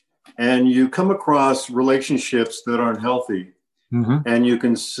 and you come across relationships that aren't healthy, and you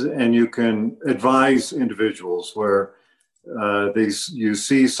can advise individuals where you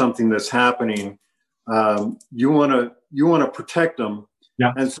see something that's happening. You want to protect them,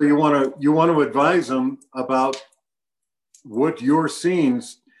 and so you want to advise them about what you're seeing,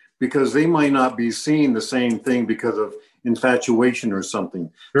 because they might not be seeing the same thing because of infatuation or something.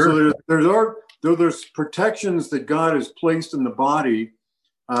 Sure. So there's protections that God has placed in the body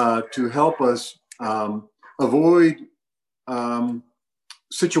to help us avoid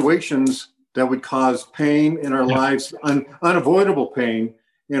situations that would cause pain in our lives, unavoidable pain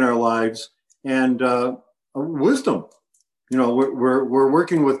in our lives, and wisdom. We're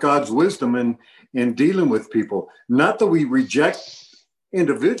working with God's wisdom in dealing with people. Not that we reject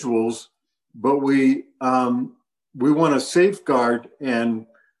individuals, but we want to safeguard and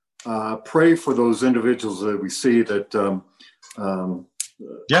pray for those individuals that we see that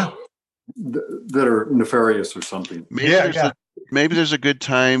that are nefarious or something. Maybe there's a good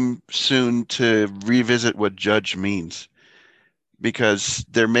time soon to revisit what judge means, because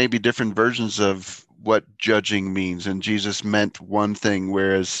there may be different versions of what judging means, and Jesus meant one thing,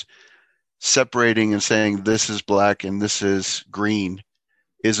 whereas separating and saying this is black and this is green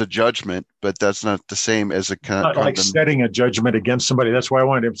is a judgment, but that's not the same as not like setting a judgment against somebody. That's why I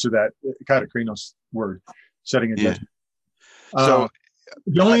wanted to answer that katakrinos word, setting a judgment. So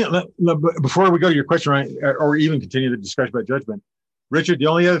the only before we go to your question, right, or even continue the discussion about judgment, Richard, the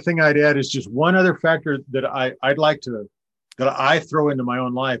only other thing I'd add is just one other factor that I'd like to that I throw into my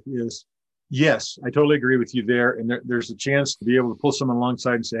own life is, yes, I totally agree with you there. And there's a chance to be able to pull someone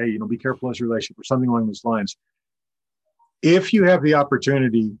alongside and say, hey, be careful as a relationship or something along those lines. If you have the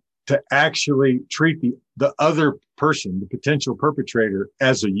opportunity to actually treat the other person, the potential perpetrator,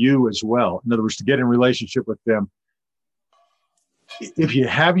 as a you as well, in other words, to get in relationship with them, if you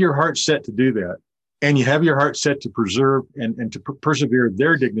have your heart set to do that, and you have your heart set to preserve and to persevere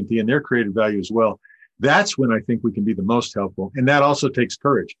their dignity and their creative value as well, that's when I think we can be the most helpful. And that also takes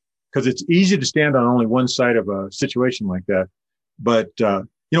courage, because it's easy to stand on only one side of a situation like that. But,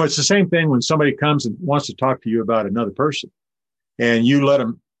 it's the same thing when somebody comes and wants to talk to you about another person, and you let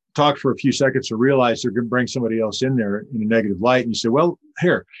them talk for a few seconds to realize they're going to bring somebody else in there in a negative light. And you say, well,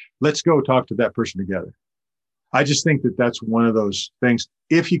 here, let's go talk to that person together. I just think that that's one of those things.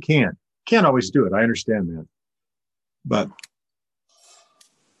 If you can't always do it. I understand that. But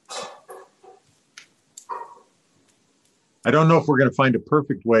I don't know if we're going to find a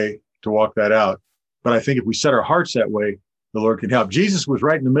perfect way to walk that out. But I think if we set our hearts that way, the Lord can help. Jesus was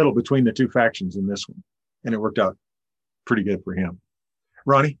right in the middle between the two factions in this one, and it worked out pretty good for him.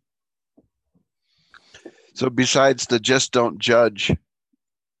 Ronnie? So besides the just don't judge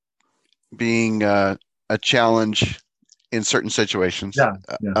being a challenge in certain situations,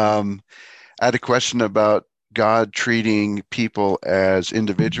 I had a question about God treating people as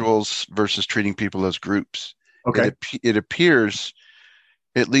individuals versus treating people as groups. Okay. It appears,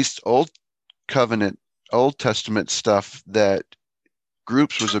 at least Old Covenant Old Testament stuff that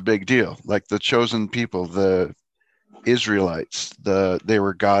groups was a big deal, like the chosen people, the Israelites, they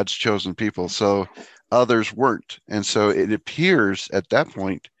were God's chosen people. So others weren't. And so it appears at that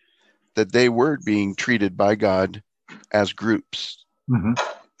point that they were being treated by God as groups. Mm-hmm.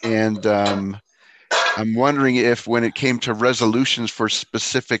 And I'm wondering if when it came to resolutions for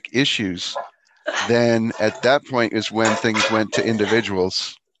specific issues, then at that point is when things went to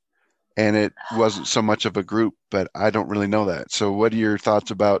individuals and it wasn't so much of a group, but I don't really know that. So what are your thoughts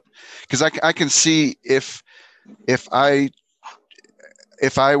about, because I can see if I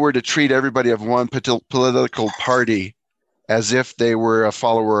were to treat everybody of one political party as if they were a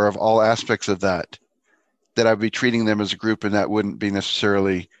follower of all aspects of that I'd be treating them as a group, and that wouldn't be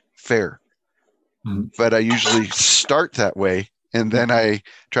necessarily fair. Mm-hmm. But I usually start that way, and then I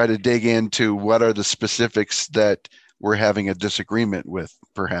try to dig into what are the specifics that we're having a disagreement with,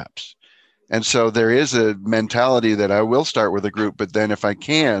 perhaps. And so there is a mentality that I will start with a group, but then if I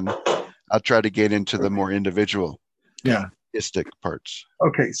can, I'll try to get into the more individualistic parts.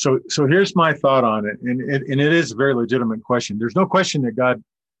 Okay, so here's my thought on it, and it is a very legitimate question. There's no question that God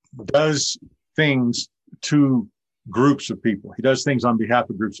does things to groups of people. He does things on behalf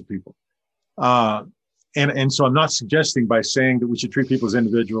of groups of people. And so I'm not suggesting by saying that we should treat people as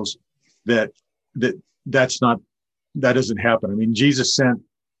individuals that doesn't happen. I mean, Jesus sent,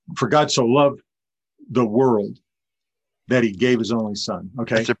 for God so loved the world that he gave his only son.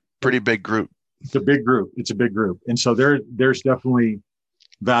 Okay. It's a pretty big group. It's a big group. And so there's definitely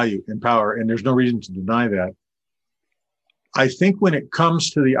value and power, and there's no reason to deny that. I think when it comes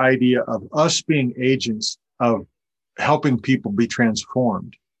to the idea of us being agents of helping people be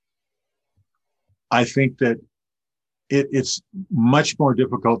transformed, I think that it's much more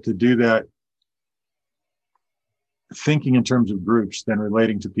difficult to do that thinking in terms of groups than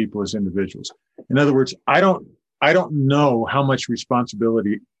relating to people as individuals. In other words, I don't know how much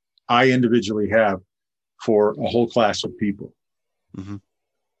responsibility I individually have for a whole class of people. Mm-hmm.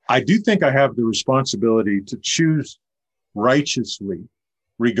 I do think I have the responsibility to choose righteously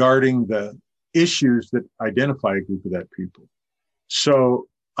regarding the issues that identify a group of that people. So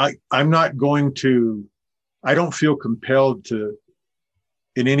I don't feel compelled to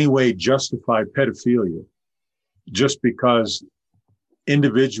in any way justify pedophilia just because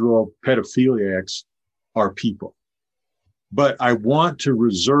individual pedophiliacs are people. But I want to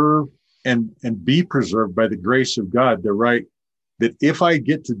reserve and be preserved by the grace of God the right that if I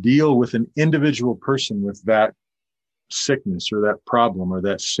get to deal with an individual person with that sickness or that problem or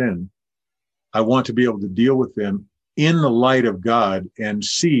that sin, I want to be able to deal with them in the light of God and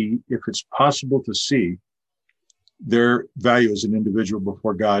see if it's possible to see their value as an individual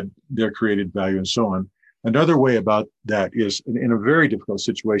before God, their created value, and so on. Another way about that is in a very difficult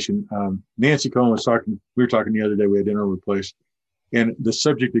situation. Nancy Cohen was talking, we were talking the other day, we had dinner with a place, and the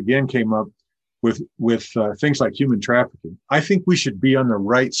subject again came up with things like human trafficking. I think we should be on the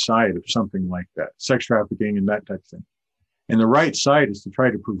right side of something like that, sex trafficking and that type of thing. And the right side is to try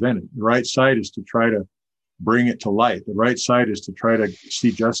to prevent it. The right side is to try to bring it to light. The right side is to try to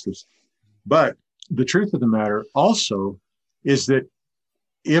see justice. But the truth of the matter also is that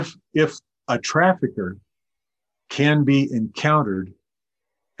if a trafficker can be encountered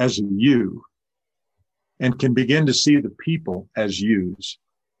as a you and can begin to see the people as yous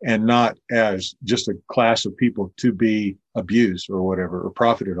and not as just a class of people to be abused or whatever, or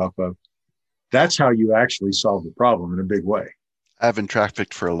profited off of, that's how you actually solve the problem in a big way. I haven't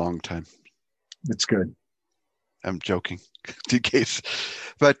trafficked for a long time. That's good. I'm joking, in case.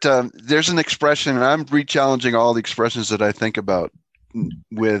 But there's an expression, and I'm re-challenging all the expressions that I think about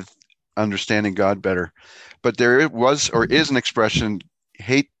with understanding God better. But there was or is an expression,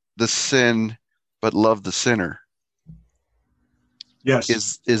 hate the sin, but love the sinner. Yes.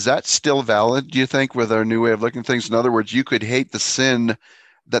 Is that still valid, do you think, with our new way of looking at things? In other words, you could hate the sin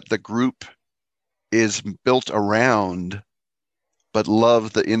that the group is built around, but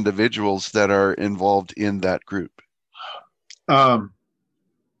love the individuals that are involved in that group. So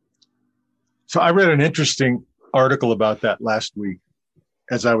I read an interesting article about that last week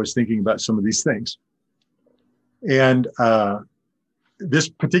as I was thinking about some of these things. And this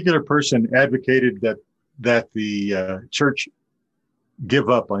particular person advocated that the church give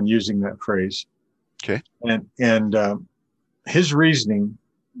up on using that phrase. Okay. And his reasoning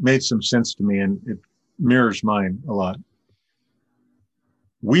made some sense to me, and it mirrors mine a lot.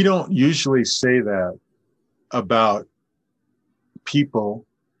 We don't usually say that about people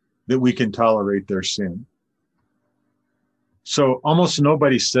that we can tolerate their sin. So almost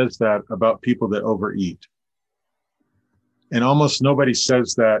nobody says that about people that overeat. And almost nobody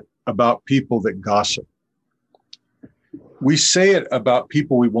says that about people that gossip. we say it about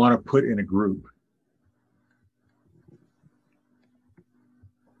people we want to put in a group.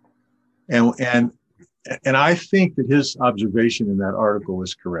 And I think that his observation in that article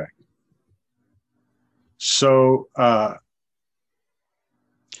is correct. So what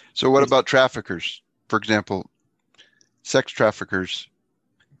about traffickers, for example, sex traffickers?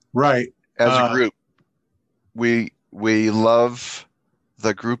 Right. As a group, we love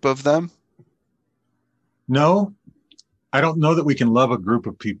the group of them. No, I don't know that we can love a group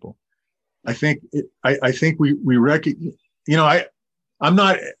of people. I think we recognize. I'm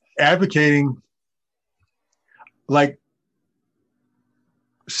not advocating, like,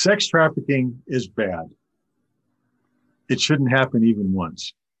 sex trafficking is bad. It shouldn't happen even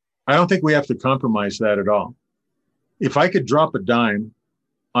once. I don't think we have to compromise that at all. If I could drop a dime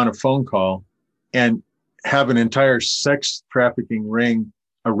on a phone call and have an entire sex trafficking ring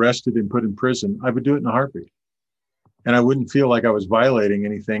arrested and put in prison, I would do it in a heartbeat. And I wouldn't feel like I was violating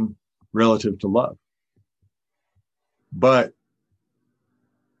anything relative to love. But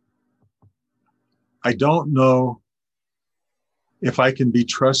I don't know if I can be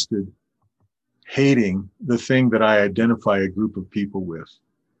trusted hating the thing that I identify a group of people with.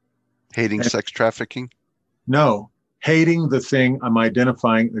 Hating sex trafficking? No, hating the thing I'm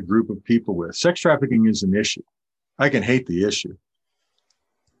identifying a group of people with. Sex trafficking is an issue. I can hate the issue.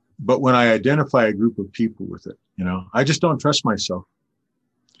 But when I identify a group of people with it, I just don't trust myself.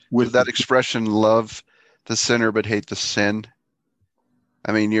 With that expression, love the sinner but hate the sin.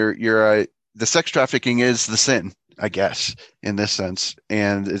 I mean, the sex trafficking is the sin, I guess, in this sense.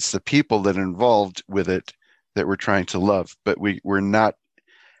 And it's the people that are involved with it that we're trying to love. But we're not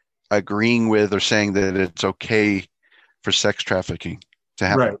agreeing with or saying that it's okay for sex trafficking to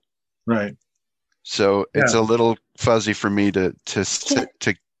happen. Right. So it's a little fuzzy for me to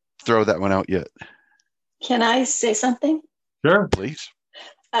throw that one out yet. Can I say something? Sure. Please.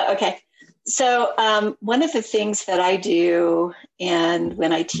 Okay. So one of the things that I do, and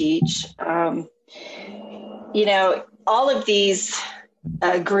when I teach, all of these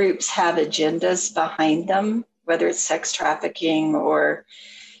groups have agendas behind them, whether it's sex trafficking or,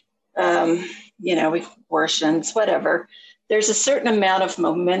 abortions, whatever. There's a certain amount of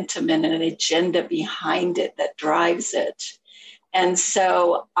momentum and an agenda behind it that drives it. And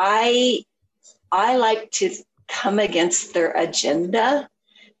so I like to come against their agenda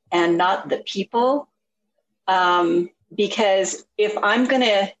and not the people, because if I'm going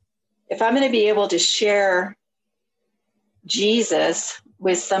to be able to share Jesus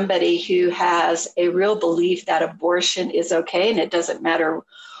with somebody who has a real belief that abortion is okay, and it doesn't matter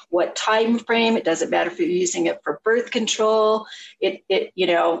what time frame, it doesn't matter if you're using it for birth control,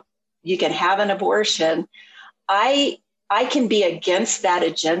 you can have an abortion. I can be against that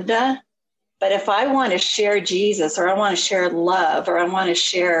agenda. But if I want to share Jesus, or I want to share love, or I want to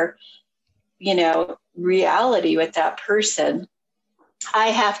share, reality with that person, I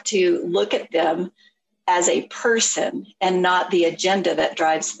have to look at them as a person and not the agenda that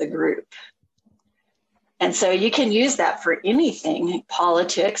drives the group. And so you can use that for anything: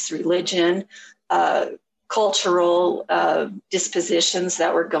 politics, religion, cultural dispositions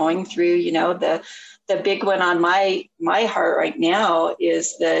that we're going through. The big one on my heart right now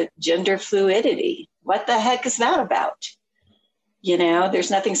is the gender fluidity. What the heck is that about?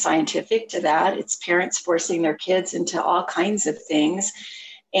 There's nothing scientific to that. It's parents forcing their kids into all kinds of things.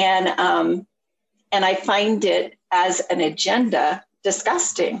 And I find it as an agenda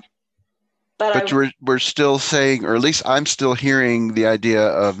disgusting. But we're still saying, or at least I'm still hearing the idea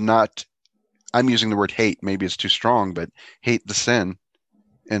of I'm using the word hate. Maybe it's too strong, but hate the sin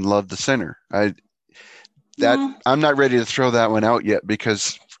and love the sinner. I'm not ready to throw that one out yet,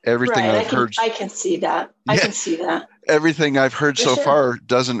 because everything I've heard. I can see that. I can see that. Everything I've heard so far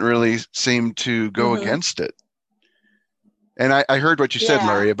doesn't really seem to go against it. And I heard what you said,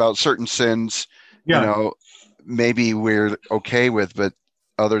 Larry, about certain sins, maybe we're okay with, but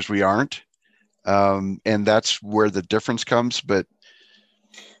others we aren't. And that's where the difference comes. But,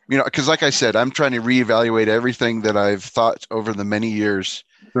 because like I said, I'm trying to reevaluate everything that I've thought over the many years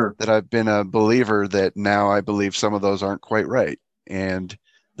that I've been a believer, that now I believe some of those aren't quite right. And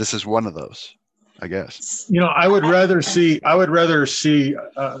this is one of those, I guess. I would rather see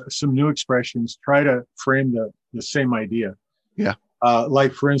some new expressions try to frame the same idea. Yeah.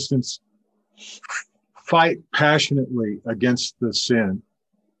 Like, for instance, fight passionately against the sin,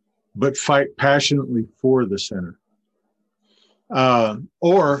 but fight passionately for the sinner.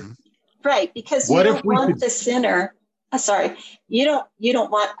 Right, because you don't want the sinner. You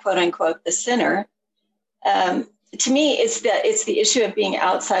don't want, quote unquote, the sinner. To me, it's the issue of being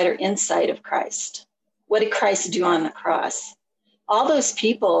outside or inside of Christ. what did Christ do on the cross? All those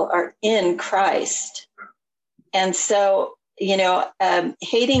people are in Christ. And so,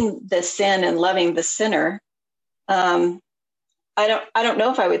 hating the sin and loving the sinner, I don't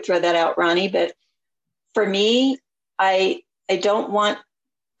know if I would throw that out, Ronnie, but for me, I don't want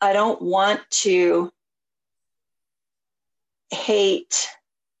to hate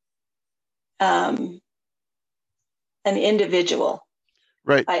an individual.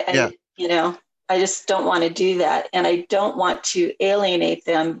 Right. I just don't want to do that. And I don't want to alienate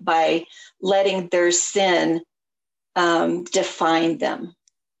them by letting their sin define them,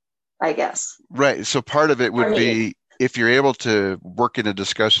 I guess. Right. So part of it would be, if you're able to work in a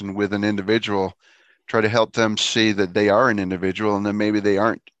discussion with an individual, try to help them see that they are an individual, and then maybe they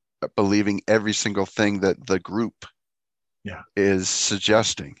aren't believing every single thing that the group is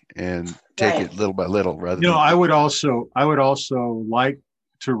suggesting, and take it little by little rather than. I would also like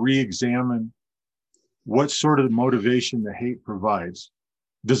to re-examine what sort of motivation the hate provides.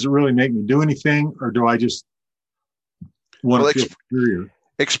 Does it really make me do anything, or do I just want to feel superior?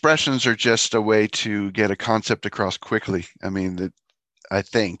 Expressions are just a way to get a concept across quickly. I mean, I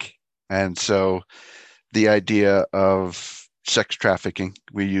think. And so the idea of sex trafficking,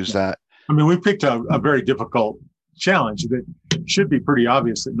 we use that. I mean, we picked a very difficult challenge that should be pretty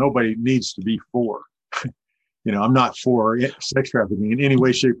obvious that nobody needs to be for. I'm not for sex trafficking in any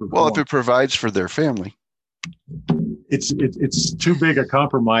way, shape, or form. Well, if it provides for their family. It's too big a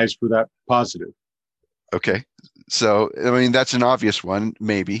compromise for that positive. Okay. So, I mean, that's an obvious one,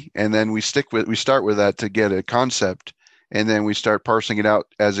 maybe. And then we start with that to get a concept, and then we start parsing it out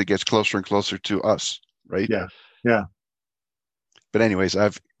as it gets closer and closer to us, right? Yeah. Yeah. But anyways,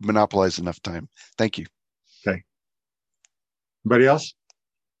 I've monopolized enough time. Thank you. Okay. Anybody else?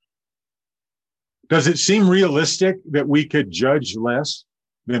 Does it seem realistic that we could judge less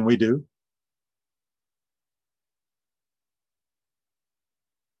than we do?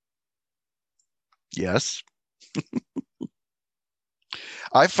 Yes.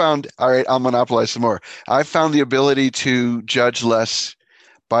 I found, all right, I'll monopolize some more. I found the ability to judge less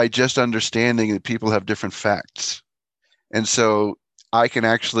by just understanding that people have different facts. And so I can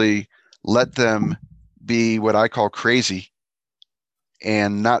actually let them be what I call crazy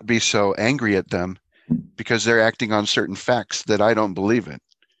and not be so angry at them because they're acting on certain facts that I don't believe in.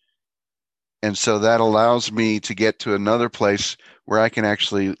 And so that allows me to get to another place where I can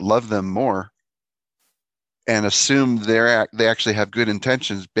actually love them more and assume they actually have good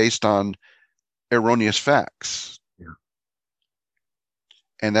intentions based on erroneous facts. Yeah.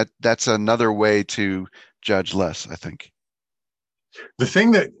 And that's another way to judge less, I think.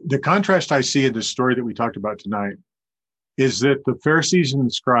 The contrast I see in the story that we talked about tonight is that the Pharisees and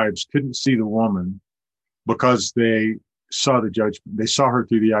the scribes couldn't see the woman because they saw the judgment. They saw her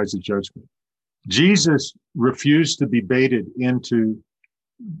through the eyes of judgment. Jesus refused to be baited into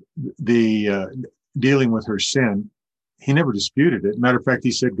the dealing with her sin. He never disputed it. Matter of fact,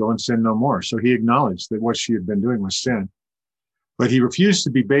 he said, go and sin no more. So he acknowledged that what she had been doing was sin. But he refused to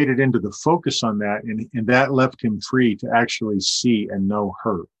be baited into the focus on that, and that left him free to actually see and know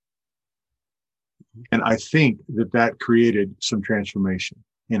her. And I think that created some transformation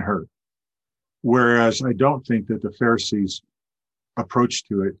in her. Whereas I don't think that the Pharisees' approach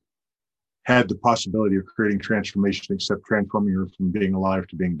to it had the possibility of creating transformation except transforming her from being alive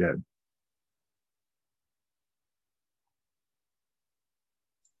to being dead.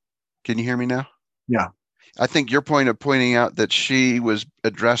 Can you hear me now? Yeah. I think your point of pointing out that she was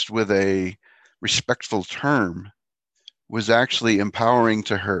addressed with a respectful term was actually empowering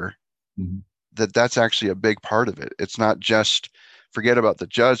to her. Mm-hmm. That's actually a big part of it. It's not just forget about the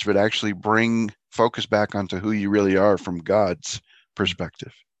judge, but actually bring focus back onto who you really are from God's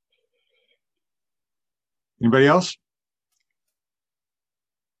perspective. Anybody else?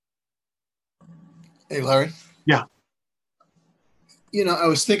 Hey, Larry. Yeah. I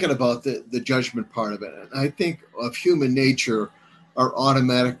was thinking about the judgment part of it. And I think of human nature, our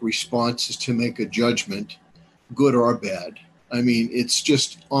automatic response is to make a judgment, good or bad. I mean, it's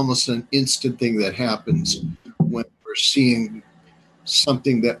just almost an instant thing that happens when we're seeing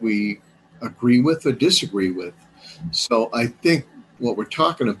something that we agree with or disagree with. So I think what we're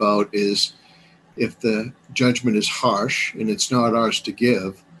talking about is if the judgment is harsh and it's not ours to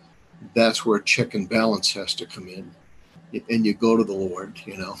give, that's where check and balance has to come in. And you go to the Lord,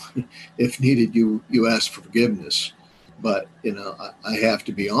 if needed, you ask for forgiveness. But, I have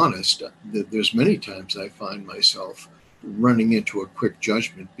to be honest, there's many times I find myself running into a quick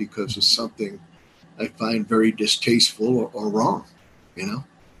judgment because of something I find very distasteful or wrong, Let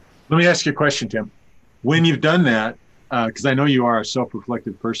me ask you a question, Tim. When you've done that, because I know you are a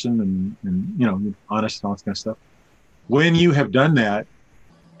self-reflective person and you're honest and all that kind of stuff. When you have done that,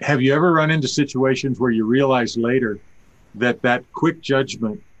 have you ever run into situations where you realize later that quick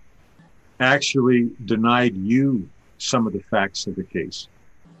judgment actually denied you some of the facts of the case,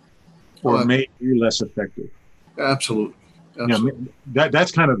 or made you less effective? Absolutely.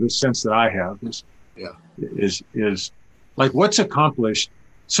 That's kind of the sense that I have is like what's accomplished.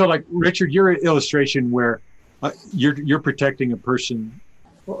 So like Richard, your illustration where you're protecting a person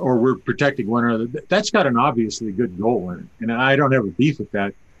or we're protecting one another, that's got an obviously good goal in it. And I don't have a beef with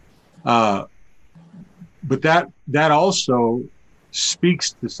that. But that also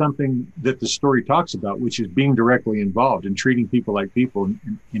speaks to something that the story talks about, which is being directly involved and treating people like people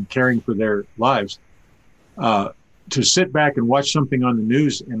and caring for their lives. To sit back and watch something on the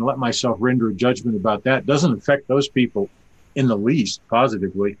news and let myself render a judgment about that doesn't affect those people in the least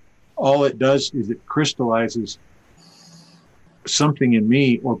positively. All it does is it crystallizes something in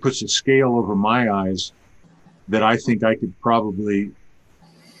me or puts a scale over my eyes that I think I could probably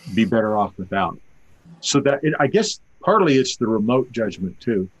be better off without. So I guess partly it's the remote judgment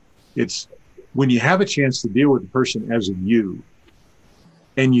too. It's when you have a chance to deal with the person as a you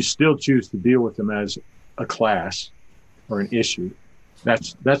and you still choose to deal with them as a class or an issue.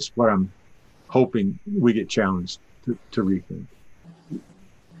 That's what I'm hoping we get challenged to rethink.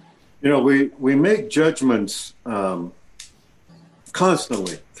 We make judgments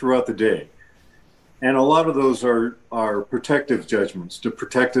constantly throughout the day. And a lot of those are protective judgments to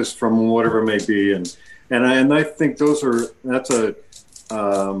protect us from whatever it may be. And I think that's a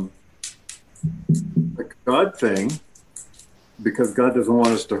God thing, because God doesn't want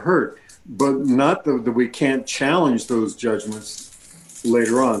us to hurt, but not that we can't challenge those judgments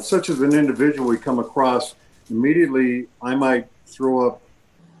later on. Such as an individual we come across, immediately I might throw up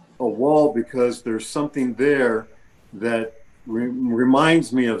a wall because there's something there that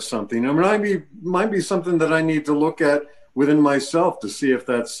reminds me of something. I mean, it might be something that I need to look at within myself to see if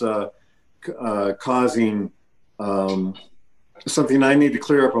that's causing something I need to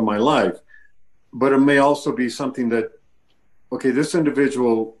clear up in my life. But it may also be something that, okay, this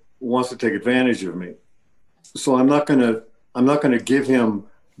individual wants to take advantage of me, so I'm not gonna give him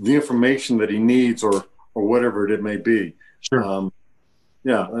the information that he needs or whatever it may be. Sure.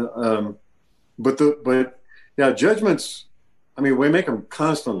 But judgments. I mean, we make them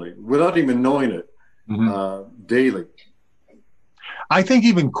constantly without even knowing it, daily. I think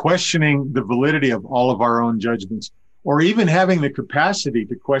even questioning the validity of all of our own judgments, or even having the capacity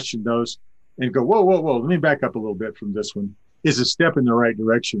to question those and go, whoa, let me back up a little bit from this one, is a step in the right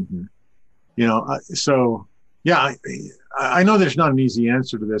direction here. I know there's not an easy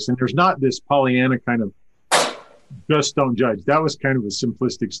answer to this, and there's not this Pollyanna kind of just don't judge. That was kind of a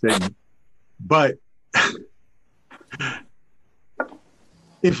simplistic statement. But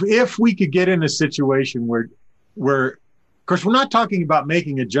if we could get in a situation where, of course, we're not talking about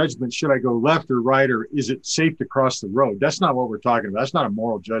making a judgment, should I go left or right, or is it safe to cross the road? That's not what we're talking about. That's not a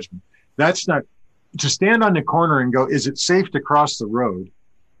moral judgment. That's not to stand on the corner and go, is it safe to cross the road?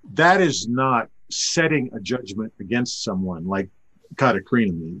 That is not setting a judgment against someone like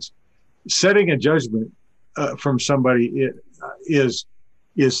Katakrina means. Setting a judgment from somebody is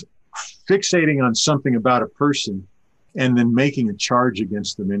fixating on something about a person and then making a charge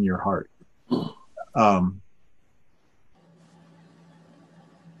against them in your heart.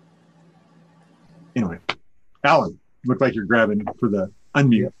 Anyway, Alan, look like you're grabbing for the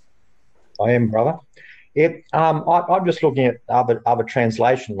unmute. I am, brother. I'm just looking at other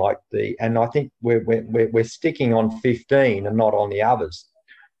translation and I think we're sticking on 15 and not on the others.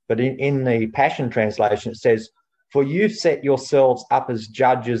 But in the Passion Translation, it says, "For you set yourselves up as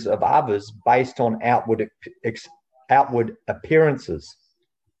judges of others based on outward appearances.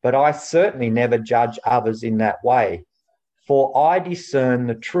 But I certainly never judge others in that way, for I discern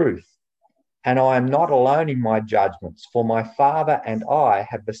the truth. And I am not alone in my judgments, for my Father and I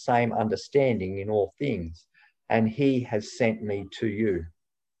have the same understanding in all things, and he has sent me to you."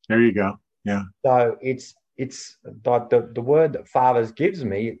 There you go. Yeah. So it's like the word that Father gives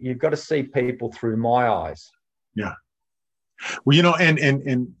me, you've got to see people through my eyes. Yeah. Well,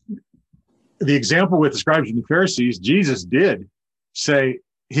 and the example with the scribes and the Pharisees, Jesus did say,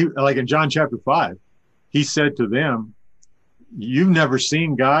 like in John chapter 5, he said to them, "You've never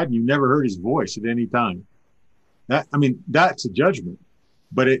seen God, and you've never heard his voice at any time." That's a judgment,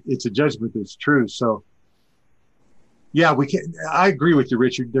 but it's a judgment that's true. So yeah, I agree with you,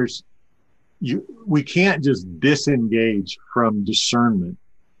 Richard. We can't just disengage from discernment.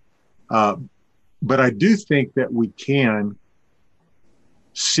 But I do think that we can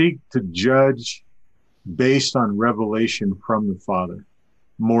seek to judge based on revelation from the Father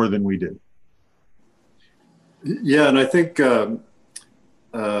more than we did. Yeah, and I think a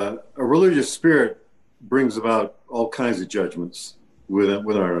religious spirit brings about all kinds of judgments within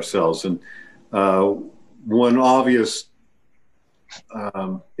ourselves. And one obvious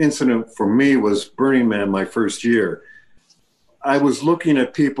incident for me was Burning Man my first year. I was looking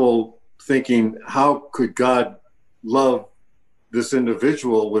at people thinking, how could God love this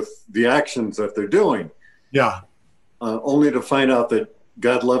individual with the actions that they're doing? Yeah. Only to find out that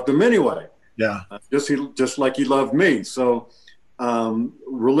God loved them anyway. Yeah. Just like he loved me. So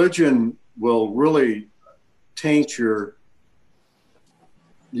religion will really taint your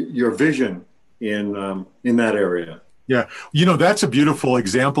vision in that area. Yeah. You know, that's a beautiful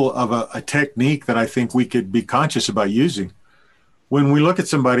example of a technique that I think we could be conscious about using. When we look at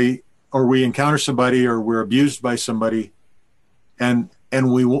somebody or we encounter somebody or we're abused by somebody and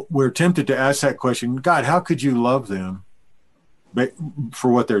we're tempted to ask that question, God, how could you love them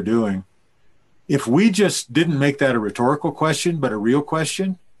for what they're doing? If we just didn't make that a rhetorical question, but a real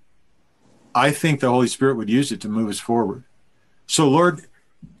question, I think the Holy Spirit would use it to move us forward. So, Lord,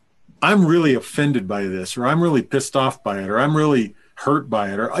 I'm really offended by this, or I'm really pissed off by it, or I'm really hurt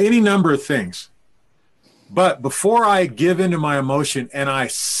by it, or any number of things. But before I give into my emotion and I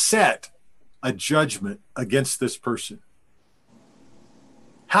set a judgment against this person,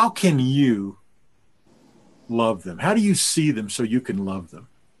 how can you love them? How do you see them so you can love them?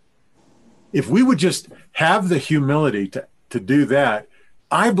 If we would just have the humility to do that,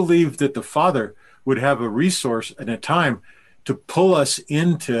 I believe that the Father would have a resource and a time to pull us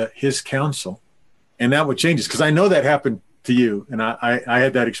into his counsel. And that would change us. Because I know that happened to you. And I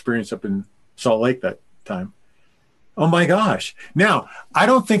had that experience up in Salt Lake that time. Oh my gosh. Now, I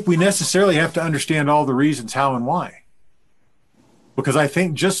don't think we necessarily have to understand all the reasons how and why. Because I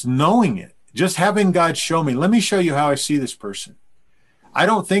think just knowing it, just having God show me, let me show you how I see this person. I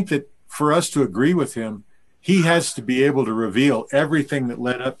don't think that for us to agree with him, he has to be able to reveal everything that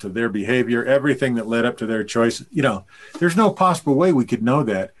led up to their behavior, everything that led up to their choices. You know, there's no possible way we could know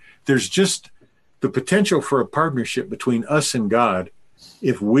that. There's just the potential for a partnership between us and God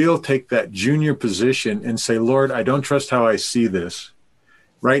if we'll take that junior position and say, Lord, I don't trust how I see this.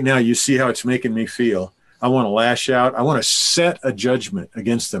 Right now, you see how it's making me feel. I want to lash out. I want to set a judgment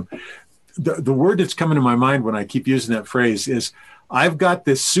against them. The word that's coming to my mind when I keep using that phrase is, I've got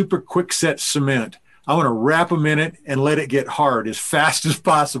this super quick set cement. I want to wrap them in it and let it get hard as fast as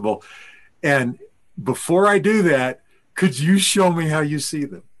possible. And before I do that, could you show me how you see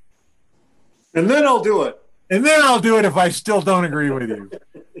them? And then I'll do it. And then I'll do it if I still don't agree with you.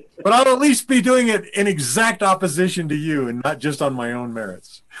 But I'll at least be doing it in exact opposition to you and not just on my own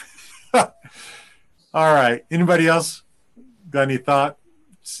merits. All right. Anybody else got any thought?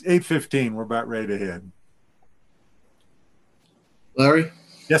 It's 8:15. We're about ready to head. Larry?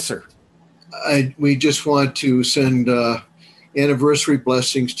 Yes, sir. We just want to send anniversary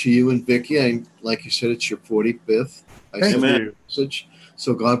blessings to you and Vicki. And like you said, it's your 45th. Thank you. Message.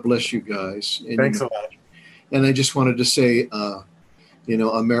 So God bless you guys. And, Thanks a lot. And I just wanted to say, a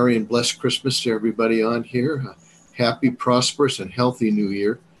merry and blessed Christmas to everybody on here. Happy, prosperous, and healthy New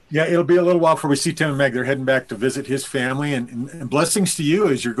Year. Yeah, it'll be a little while before we see Tim and Meg. They're heading back to visit his family. And blessings to you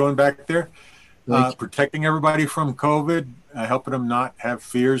as you're going back there. Protecting everybody from COVID, helping them not have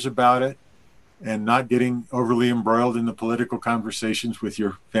fears about it, and not getting overly embroiled in the political conversations with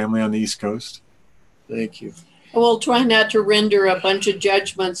your family on the East Coast. Thank you. We'll try not to render a bunch of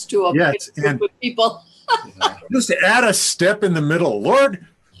judgments to a group of people. Just add a step in the middle. Lord,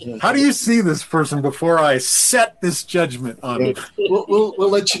 how do you see this person before I set this judgment on them? We'll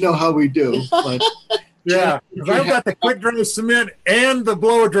let you know how we do. But yeah, because I've got the quick dry cement and the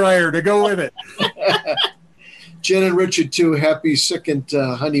blow dryer to go with it. Jen and Richard, too, happy second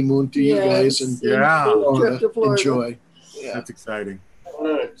honeymoon to you guys. And enjoy. Yeah. That's exciting.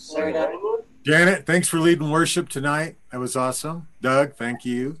 Janet, thanks for leading worship tonight. That was awesome. Doug, thank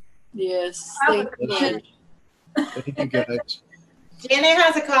you. Yes, thank you. Thank you, guys. Janet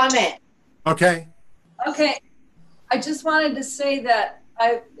has a comment. Okay. I just wanted to say that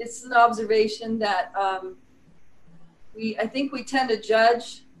it's an observation that I think we tend to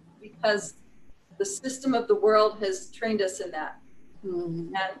judge because the system of the world has trained us in that.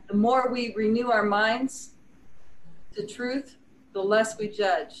 Mm-hmm. And the more we renew our minds to truth, the less we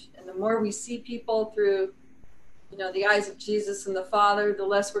judge. And the more we see people through, the eyes of Jesus and the Father, the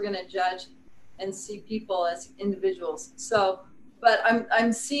less we're going to judge and see people as individuals. So, but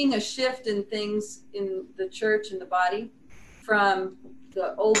I'm seeing a shift in things in the church and the body from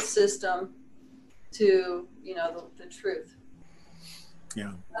the old system to, the truth.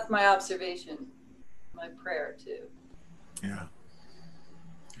 Yeah. That's my observation. my prayer too. Yeah.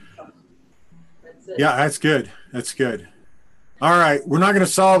 That's it. Yeah, that's good. That's good. All right. We're not going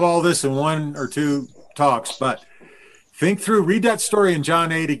to solve all this in 1 or 2 talks, but think through, read that story in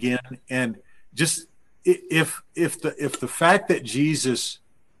John 8 again. And just if the fact that Jesus,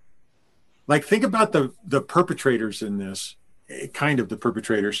 like, think about the perpetrators in this, kind of the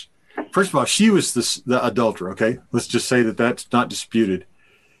perpetrators. First of all, she was the adulterer. Okay. Let's just say that that's not disputed.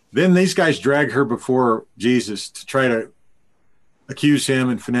 Then these guys drag her before Jesus to try to accuse him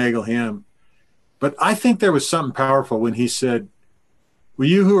and finagle him. But I think there was something powerful when he said, well,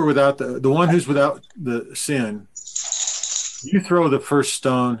 you who are without the one who's without the sin, you throw the first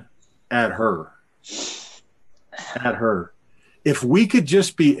stone at her. At her. If we could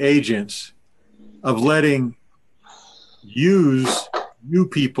just be agents of letting you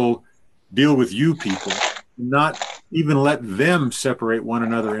people deal with you people, not even let them separate one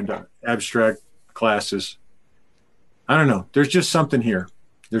another into abstract classes. I don't know. There's just something here.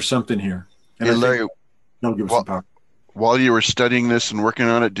 There's something here. And hey, Larry, they'll give us some power. While you were studying this and working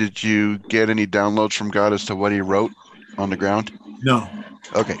on it, did you get any downloads from God as to what he wrote on the ground? No.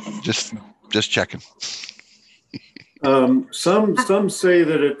 Okay, just checking. Some say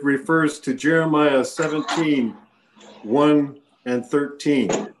that it refers to Jeremiah 17, 1 and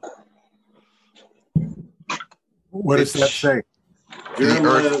 13. What does that say?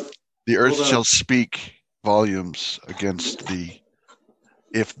 The earth shall speak volumes against thee,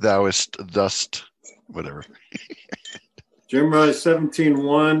 if thou dost, whatever. Jeremiah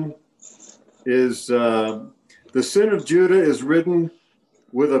 17:1 is the sin of Judah is written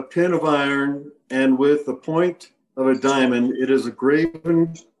with a pen of iron and with the point of a diamond. It is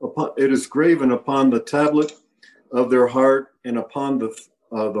graven upon the tablet of their heart and upon the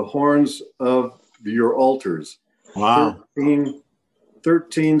horns of your altars. Wow.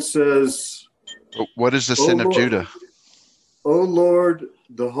 13 says, what is the sin of Judah? O Lord,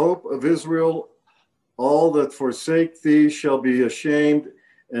 the hope of Israel, all that forsake thee shall be ashamed,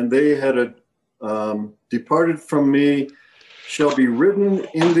 and they had departed from me shall be written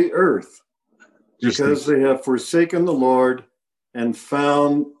in the earth, because they have forsaken the Lord and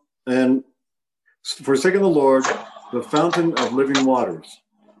forsaken the Lord, the fountain of living waters.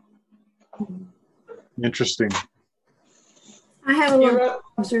 Interesting. I have a little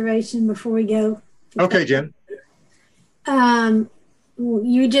observation before we go. Okay, Jen.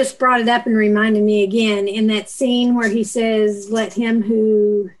 You just brought it up and reminded me again in that scene where he says, let him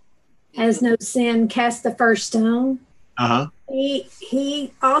who has no sin cast the first stone. Uh-huh.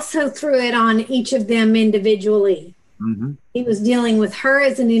 He also threw it on each of them individually. Mm-hmm. He was dealing with her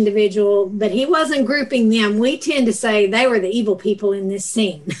as an individual, but he wasn't grouping them. We tend to say they were the evil people in this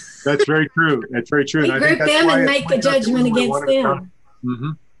scene. That's very true. That's very true. He grouped them and make a judgment against them.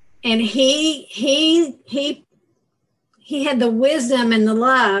 Mm-hmm. And he had the wisdom and the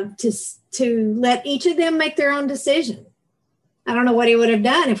love to let each of them make their own decision. I don't know what he would have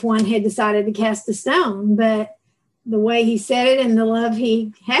done if one had decided to cast the stone, but the way he said it and the love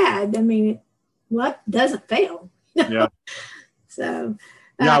he had, I mean, love doesn't fail. Yeah. So.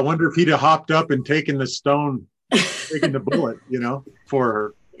 Yeah, I wonder if he'd have hopped up and taken the stone, taken the bullet, for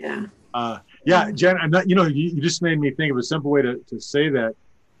her. Yeah. Yeah, Jen, I'm not, you just made me think of a simple way to say that.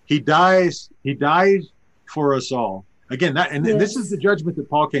 He dies for us all. Again, this is the judgment that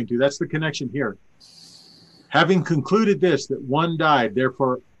Paul came to. That's the connection here. Having concluded this, that one died,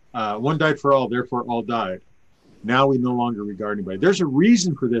 therefore, one died for all, therefore all died. Now we no longer regard anybody. There's a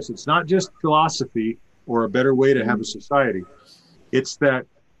reason for this. It's not just philosophy or a better way to have a society. It's that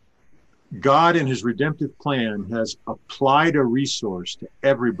God in his redemptive plan has applied a resource to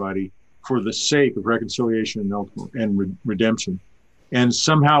everybody for the sake of reconciliation and redemption. And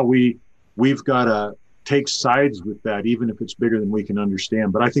somehow we've got to take sides with that, even if it's bigger than we can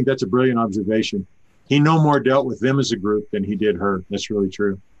understand. But I think that's a brilliant observation. He no more dealt with them as a group than he did her. That's really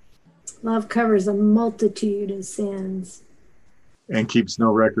true. Love covers a multitude of sins. And keeps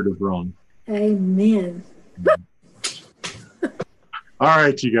no record of wrong. Amen. All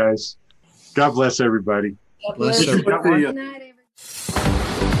right, you guys. God bless everybody. God bless. Good night, everybody.